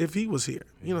would if he was here.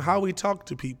 How we talk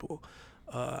to people,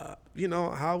 how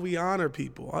we honor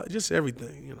people, just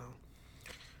everything.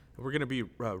 We're going to be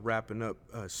wrapping up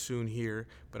soon here,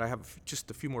 but I have just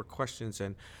a few more questions.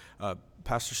 And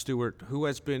Pastor Stewart, who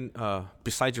has been,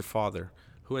 besides your father,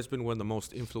 who has been one of the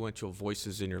most influential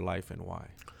voices in your life, and why?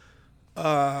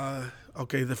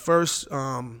 Okay, the first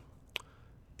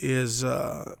is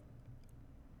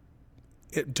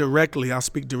directly. I'll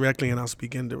speak directly and I'll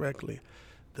speak indirectly.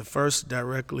 The first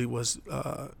directly was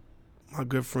my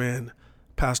good friend,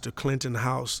 Pastor Clinton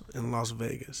House in Las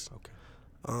Vegas. Okay.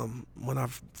 When I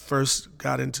first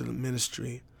got into the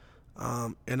ministry,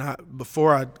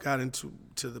 before I got into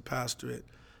the pastorate,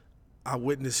 I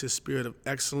witnessed his spirit of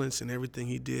excellence in everything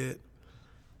he did,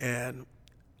 and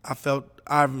I felt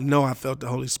the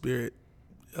Holy Spirit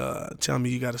tell me,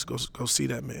 you got to go see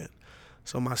that man.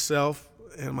 So myself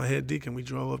and my head deacon, we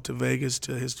drove up to Vegas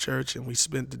to his church, and we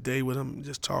spent the day with him and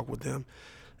just talked with him.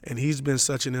 And he's been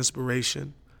such an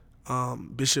inspiration.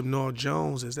 Bishop Noel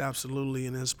Jones is absolutely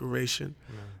an inspiration.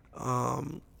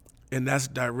 And that's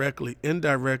directly.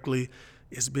 Indirectly,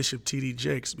 it's Bishop T.D.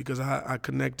 Jakes, because I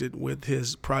connected with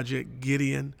his Project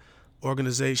Gideon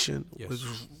organization, yes, which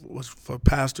was for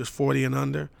pastors 40 and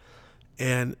under.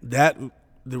 And that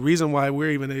the reason why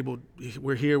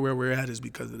we're here where we're at is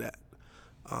because of that.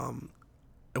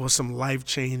 It was some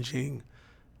life-changing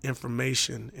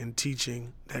information and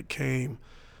teaching that came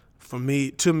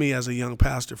to me as a young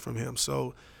pastor from him.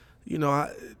 So,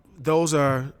 those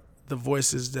are the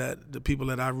voices the people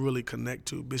that I really connect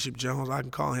to. Bishop Jones, I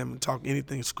can call him and talk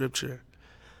anything scripture.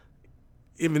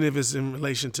 Even if it's in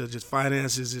relation to just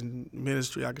finances and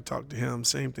ministry, I could talk to him.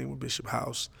 Same thing with Bishop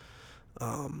House.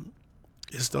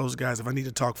 It's those guys. If I need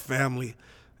to talk family,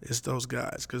 it's those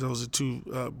guys, because those are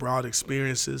two broad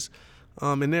experiences.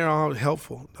 And they're all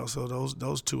helpful. So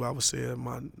those two, I would say, are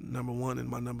my number one and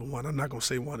my number one. I'm not going to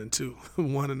say 1 and 2.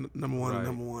 One and number one and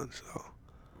number one. So,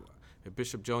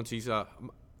 Bishop Jones, he's I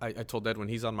told Edwin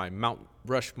he's on my Mount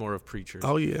Rushmore of preachers.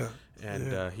 Oh yeah,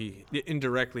 and he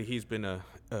indirectly he's been a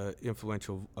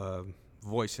influential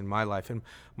voice in my life. And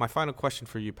my final question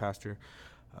for you, Pastor,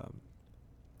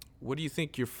 what do you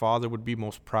think your father would be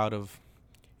most proud of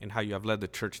in how you have led the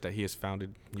church that he has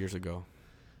founded years ago?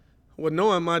 Well,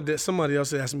 knowing my dad, somebody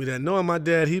else asked me that. Knowing my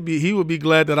dad, he would be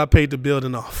glad that I paid the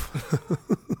building off,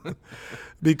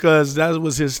 because that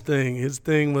was his thing. His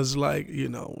thing was like,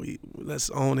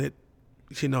 let's own it.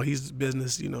 He's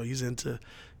business. He's into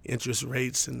interest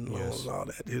rates and all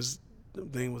that. His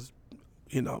thing was,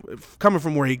 coming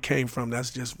from where he came from,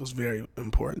 was very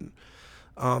important.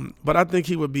 But I think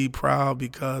he would be proud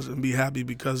and be happy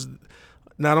because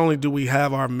not only do we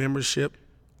have our membership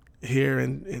here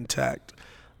intact,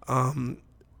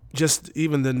 just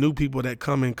even the new people that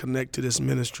come and connect to this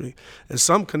ministry, and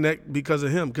some connect because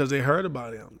of him, because they heard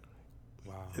about him.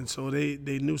 Wow. And so they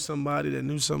knew somebody that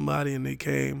knew somebody, and they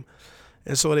came,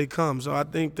 and so they come. So I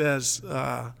think it's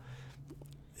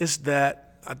that.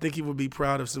 I think he would be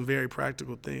proud of some very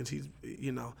practical things.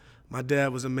 My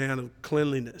dad was a man of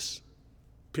cleanliness,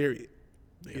 period.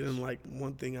 Yes. He didn't like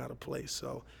one thing out of place.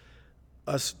 So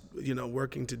us,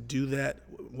 working to do that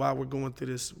while we're going through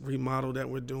this remodel that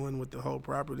we're doing with the whole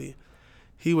property,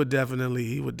 he would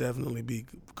definitely be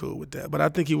cool with that. But I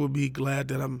think he would be glad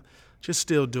that I'm just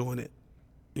still doing it,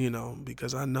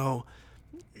 because I know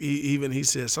he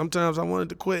said, sometimes I wanted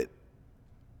to quit,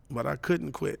 but I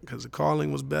couldn't quit because the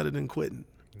calling was better than quitting.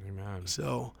 Amen.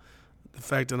 So the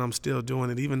fact that I'm still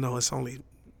doing it, even though it's only,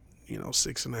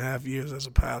 6.5 years as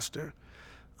a pastor,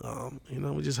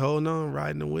 we're just holding on,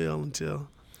 riding the wheel until.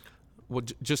 Well,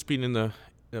 just being in the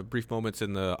brief moments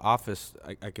in the office,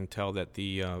 I can tell that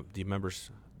the members,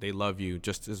 they love you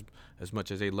just as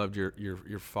much as they loved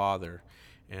your father,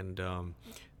 and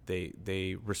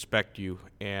they respect you,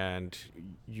 and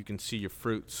you can see your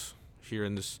fruits here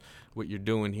in this. What you're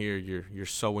doing here, you're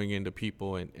sowing into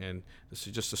people, and this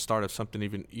is just the start of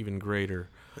something even greater.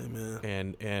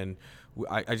 Amen. And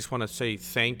I just want to say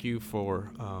thank you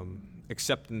for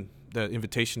accepting the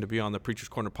invitation to be on the Preacher's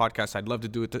Corner podcast. I'd love to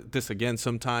do this again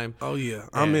sometime. Oh yeah,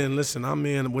 I'm in. Listen, I'm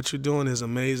in. What you're doing is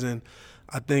amazing.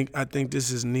 I think this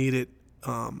is needed,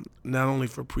 not only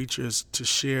for preachers to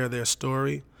share their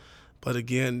story, but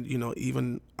again,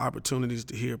 even opportunities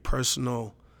to hear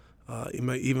personal,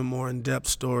 even more in-depth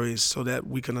stories, so that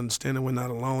we can understand that we're not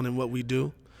alone in what we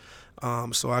do.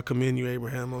 So I commend you,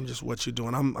 Abraham, on just what you're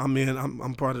doing.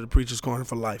 I'm part of the Preacher's Corner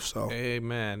for life. So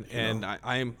amen. And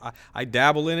I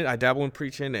dabble in it. I dabble in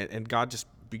preaching, and God just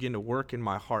began to work in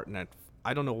my heart. And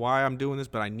I don't know why I'm doing this,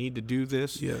 but I need to do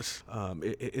this. Yes.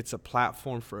 It's a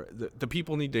platform for the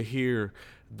people need to hear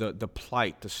the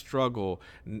plight, the struggle.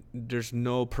 There's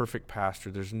no perfect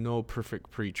pastor. There's no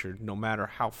perfect preacher. No matter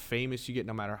how famous you get,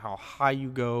 no matter how high you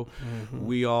go,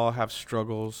 we all have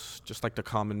struggles, just like the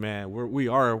common man. We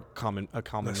are a common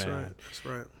That's man. Right. That's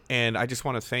right. And I just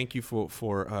want to thank you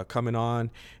for coming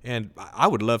on. And I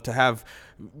would love to have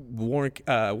Warren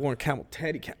Campbell,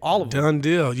 Teddy, all of them. Done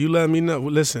deal. You let me know.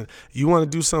 Listen, you want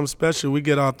to do something special, we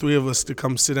get all three of us to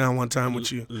come sit down one time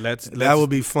with you. That would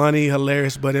be funny,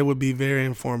 hilarious, but it would be very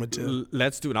informative.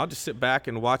 Let's do it. I'll just sit back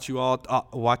and watch you all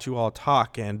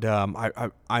talk. And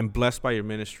I'm blessed by your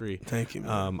ministry. Thank you,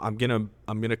 man. I'm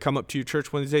gonna come up to your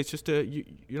church one of these days.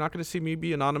 You're not gonna see me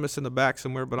be anonymous in the back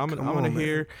somewhere, but I'm gonna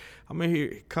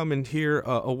come and hear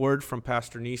a word from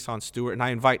Pastor Nisan Stewart. And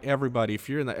I invite everybody, if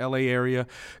you're in the LA area,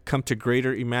 come to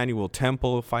Greater Emmanuel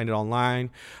Temple. Find it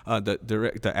online.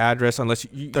 The address, unless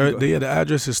the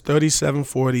address is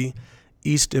 3740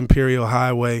 East Imperial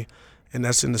Highway, and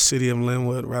that's in the city of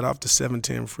Linwood, right off the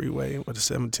 710 freeway, where the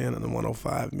 710 and the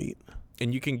 105 meet.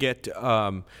 And you can get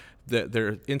their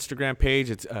Instagram page.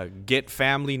 It's Get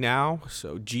Family Now,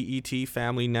 so GET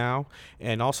Family Now.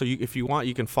 And also, if you want,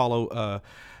 you can follow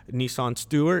Nisan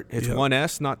Stewart. It's 1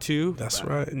 S, not 2. That's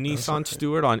right. Nisan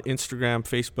Stewart on Instagram,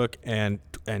 Facebook, and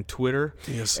and Twitter.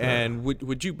 Yes, sir. And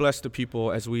would you bless the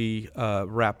people as we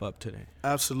wrap up today?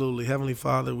 Absolutely. Heavenly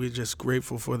Father, we're just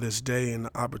grateful for this day and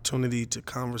the opportunity to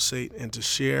conversate and to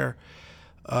share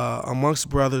amongst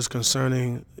brothers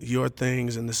concerning your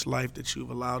things in this life that you've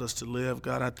allowed us to live.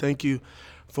 God, I thank you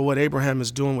for what Abraham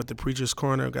is doing with the Preacher's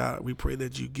Corner. God, we pray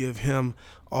that you give him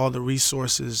all the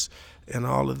resources and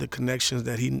all of the connections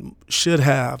that he should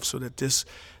have so that this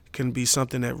can be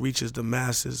something that reaches the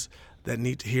masses that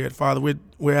need to hear it. Father,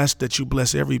 we're asked that you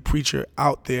bless every preacher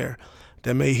out there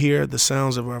that may hear the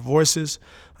sounds of our voices.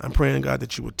 I'm praying, God,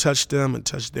 that you would touch them and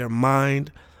touch their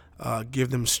mind,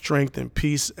 give them strength and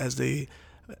peace as they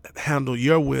handle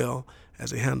your will,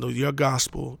 as they handle your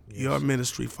gospel, your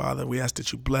ministry, Father. We ask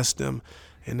that you bless them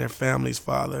and their families,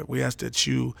 Father. We ask that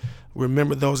you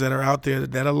remember those that are out there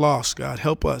that are lost. God,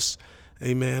 help us,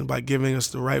 amen, by giving us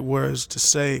the right words to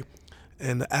say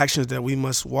and the actions that we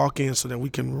must walk in so that we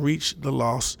can reach the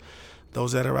lost,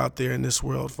 those that are out there in this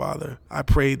world, Father. I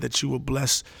pray that you will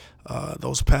bless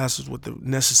those pastors with the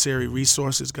necessary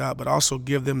resources, God, but also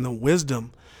give them the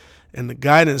wisdom and the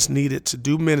guidance needed to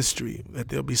do ministry, that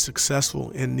they'll be successful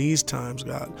in these times,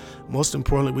 God. Most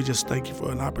importantly, we just thank you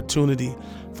for an opportunity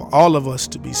for all of us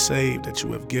to be saved that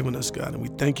you have given us, God. And we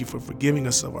thank you for forgiving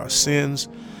us of our sins.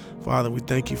 Father, we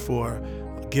thank you for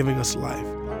giving us life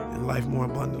and life more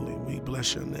abundantly. We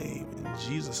bless your name. In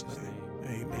Jesus'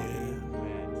 name, amen.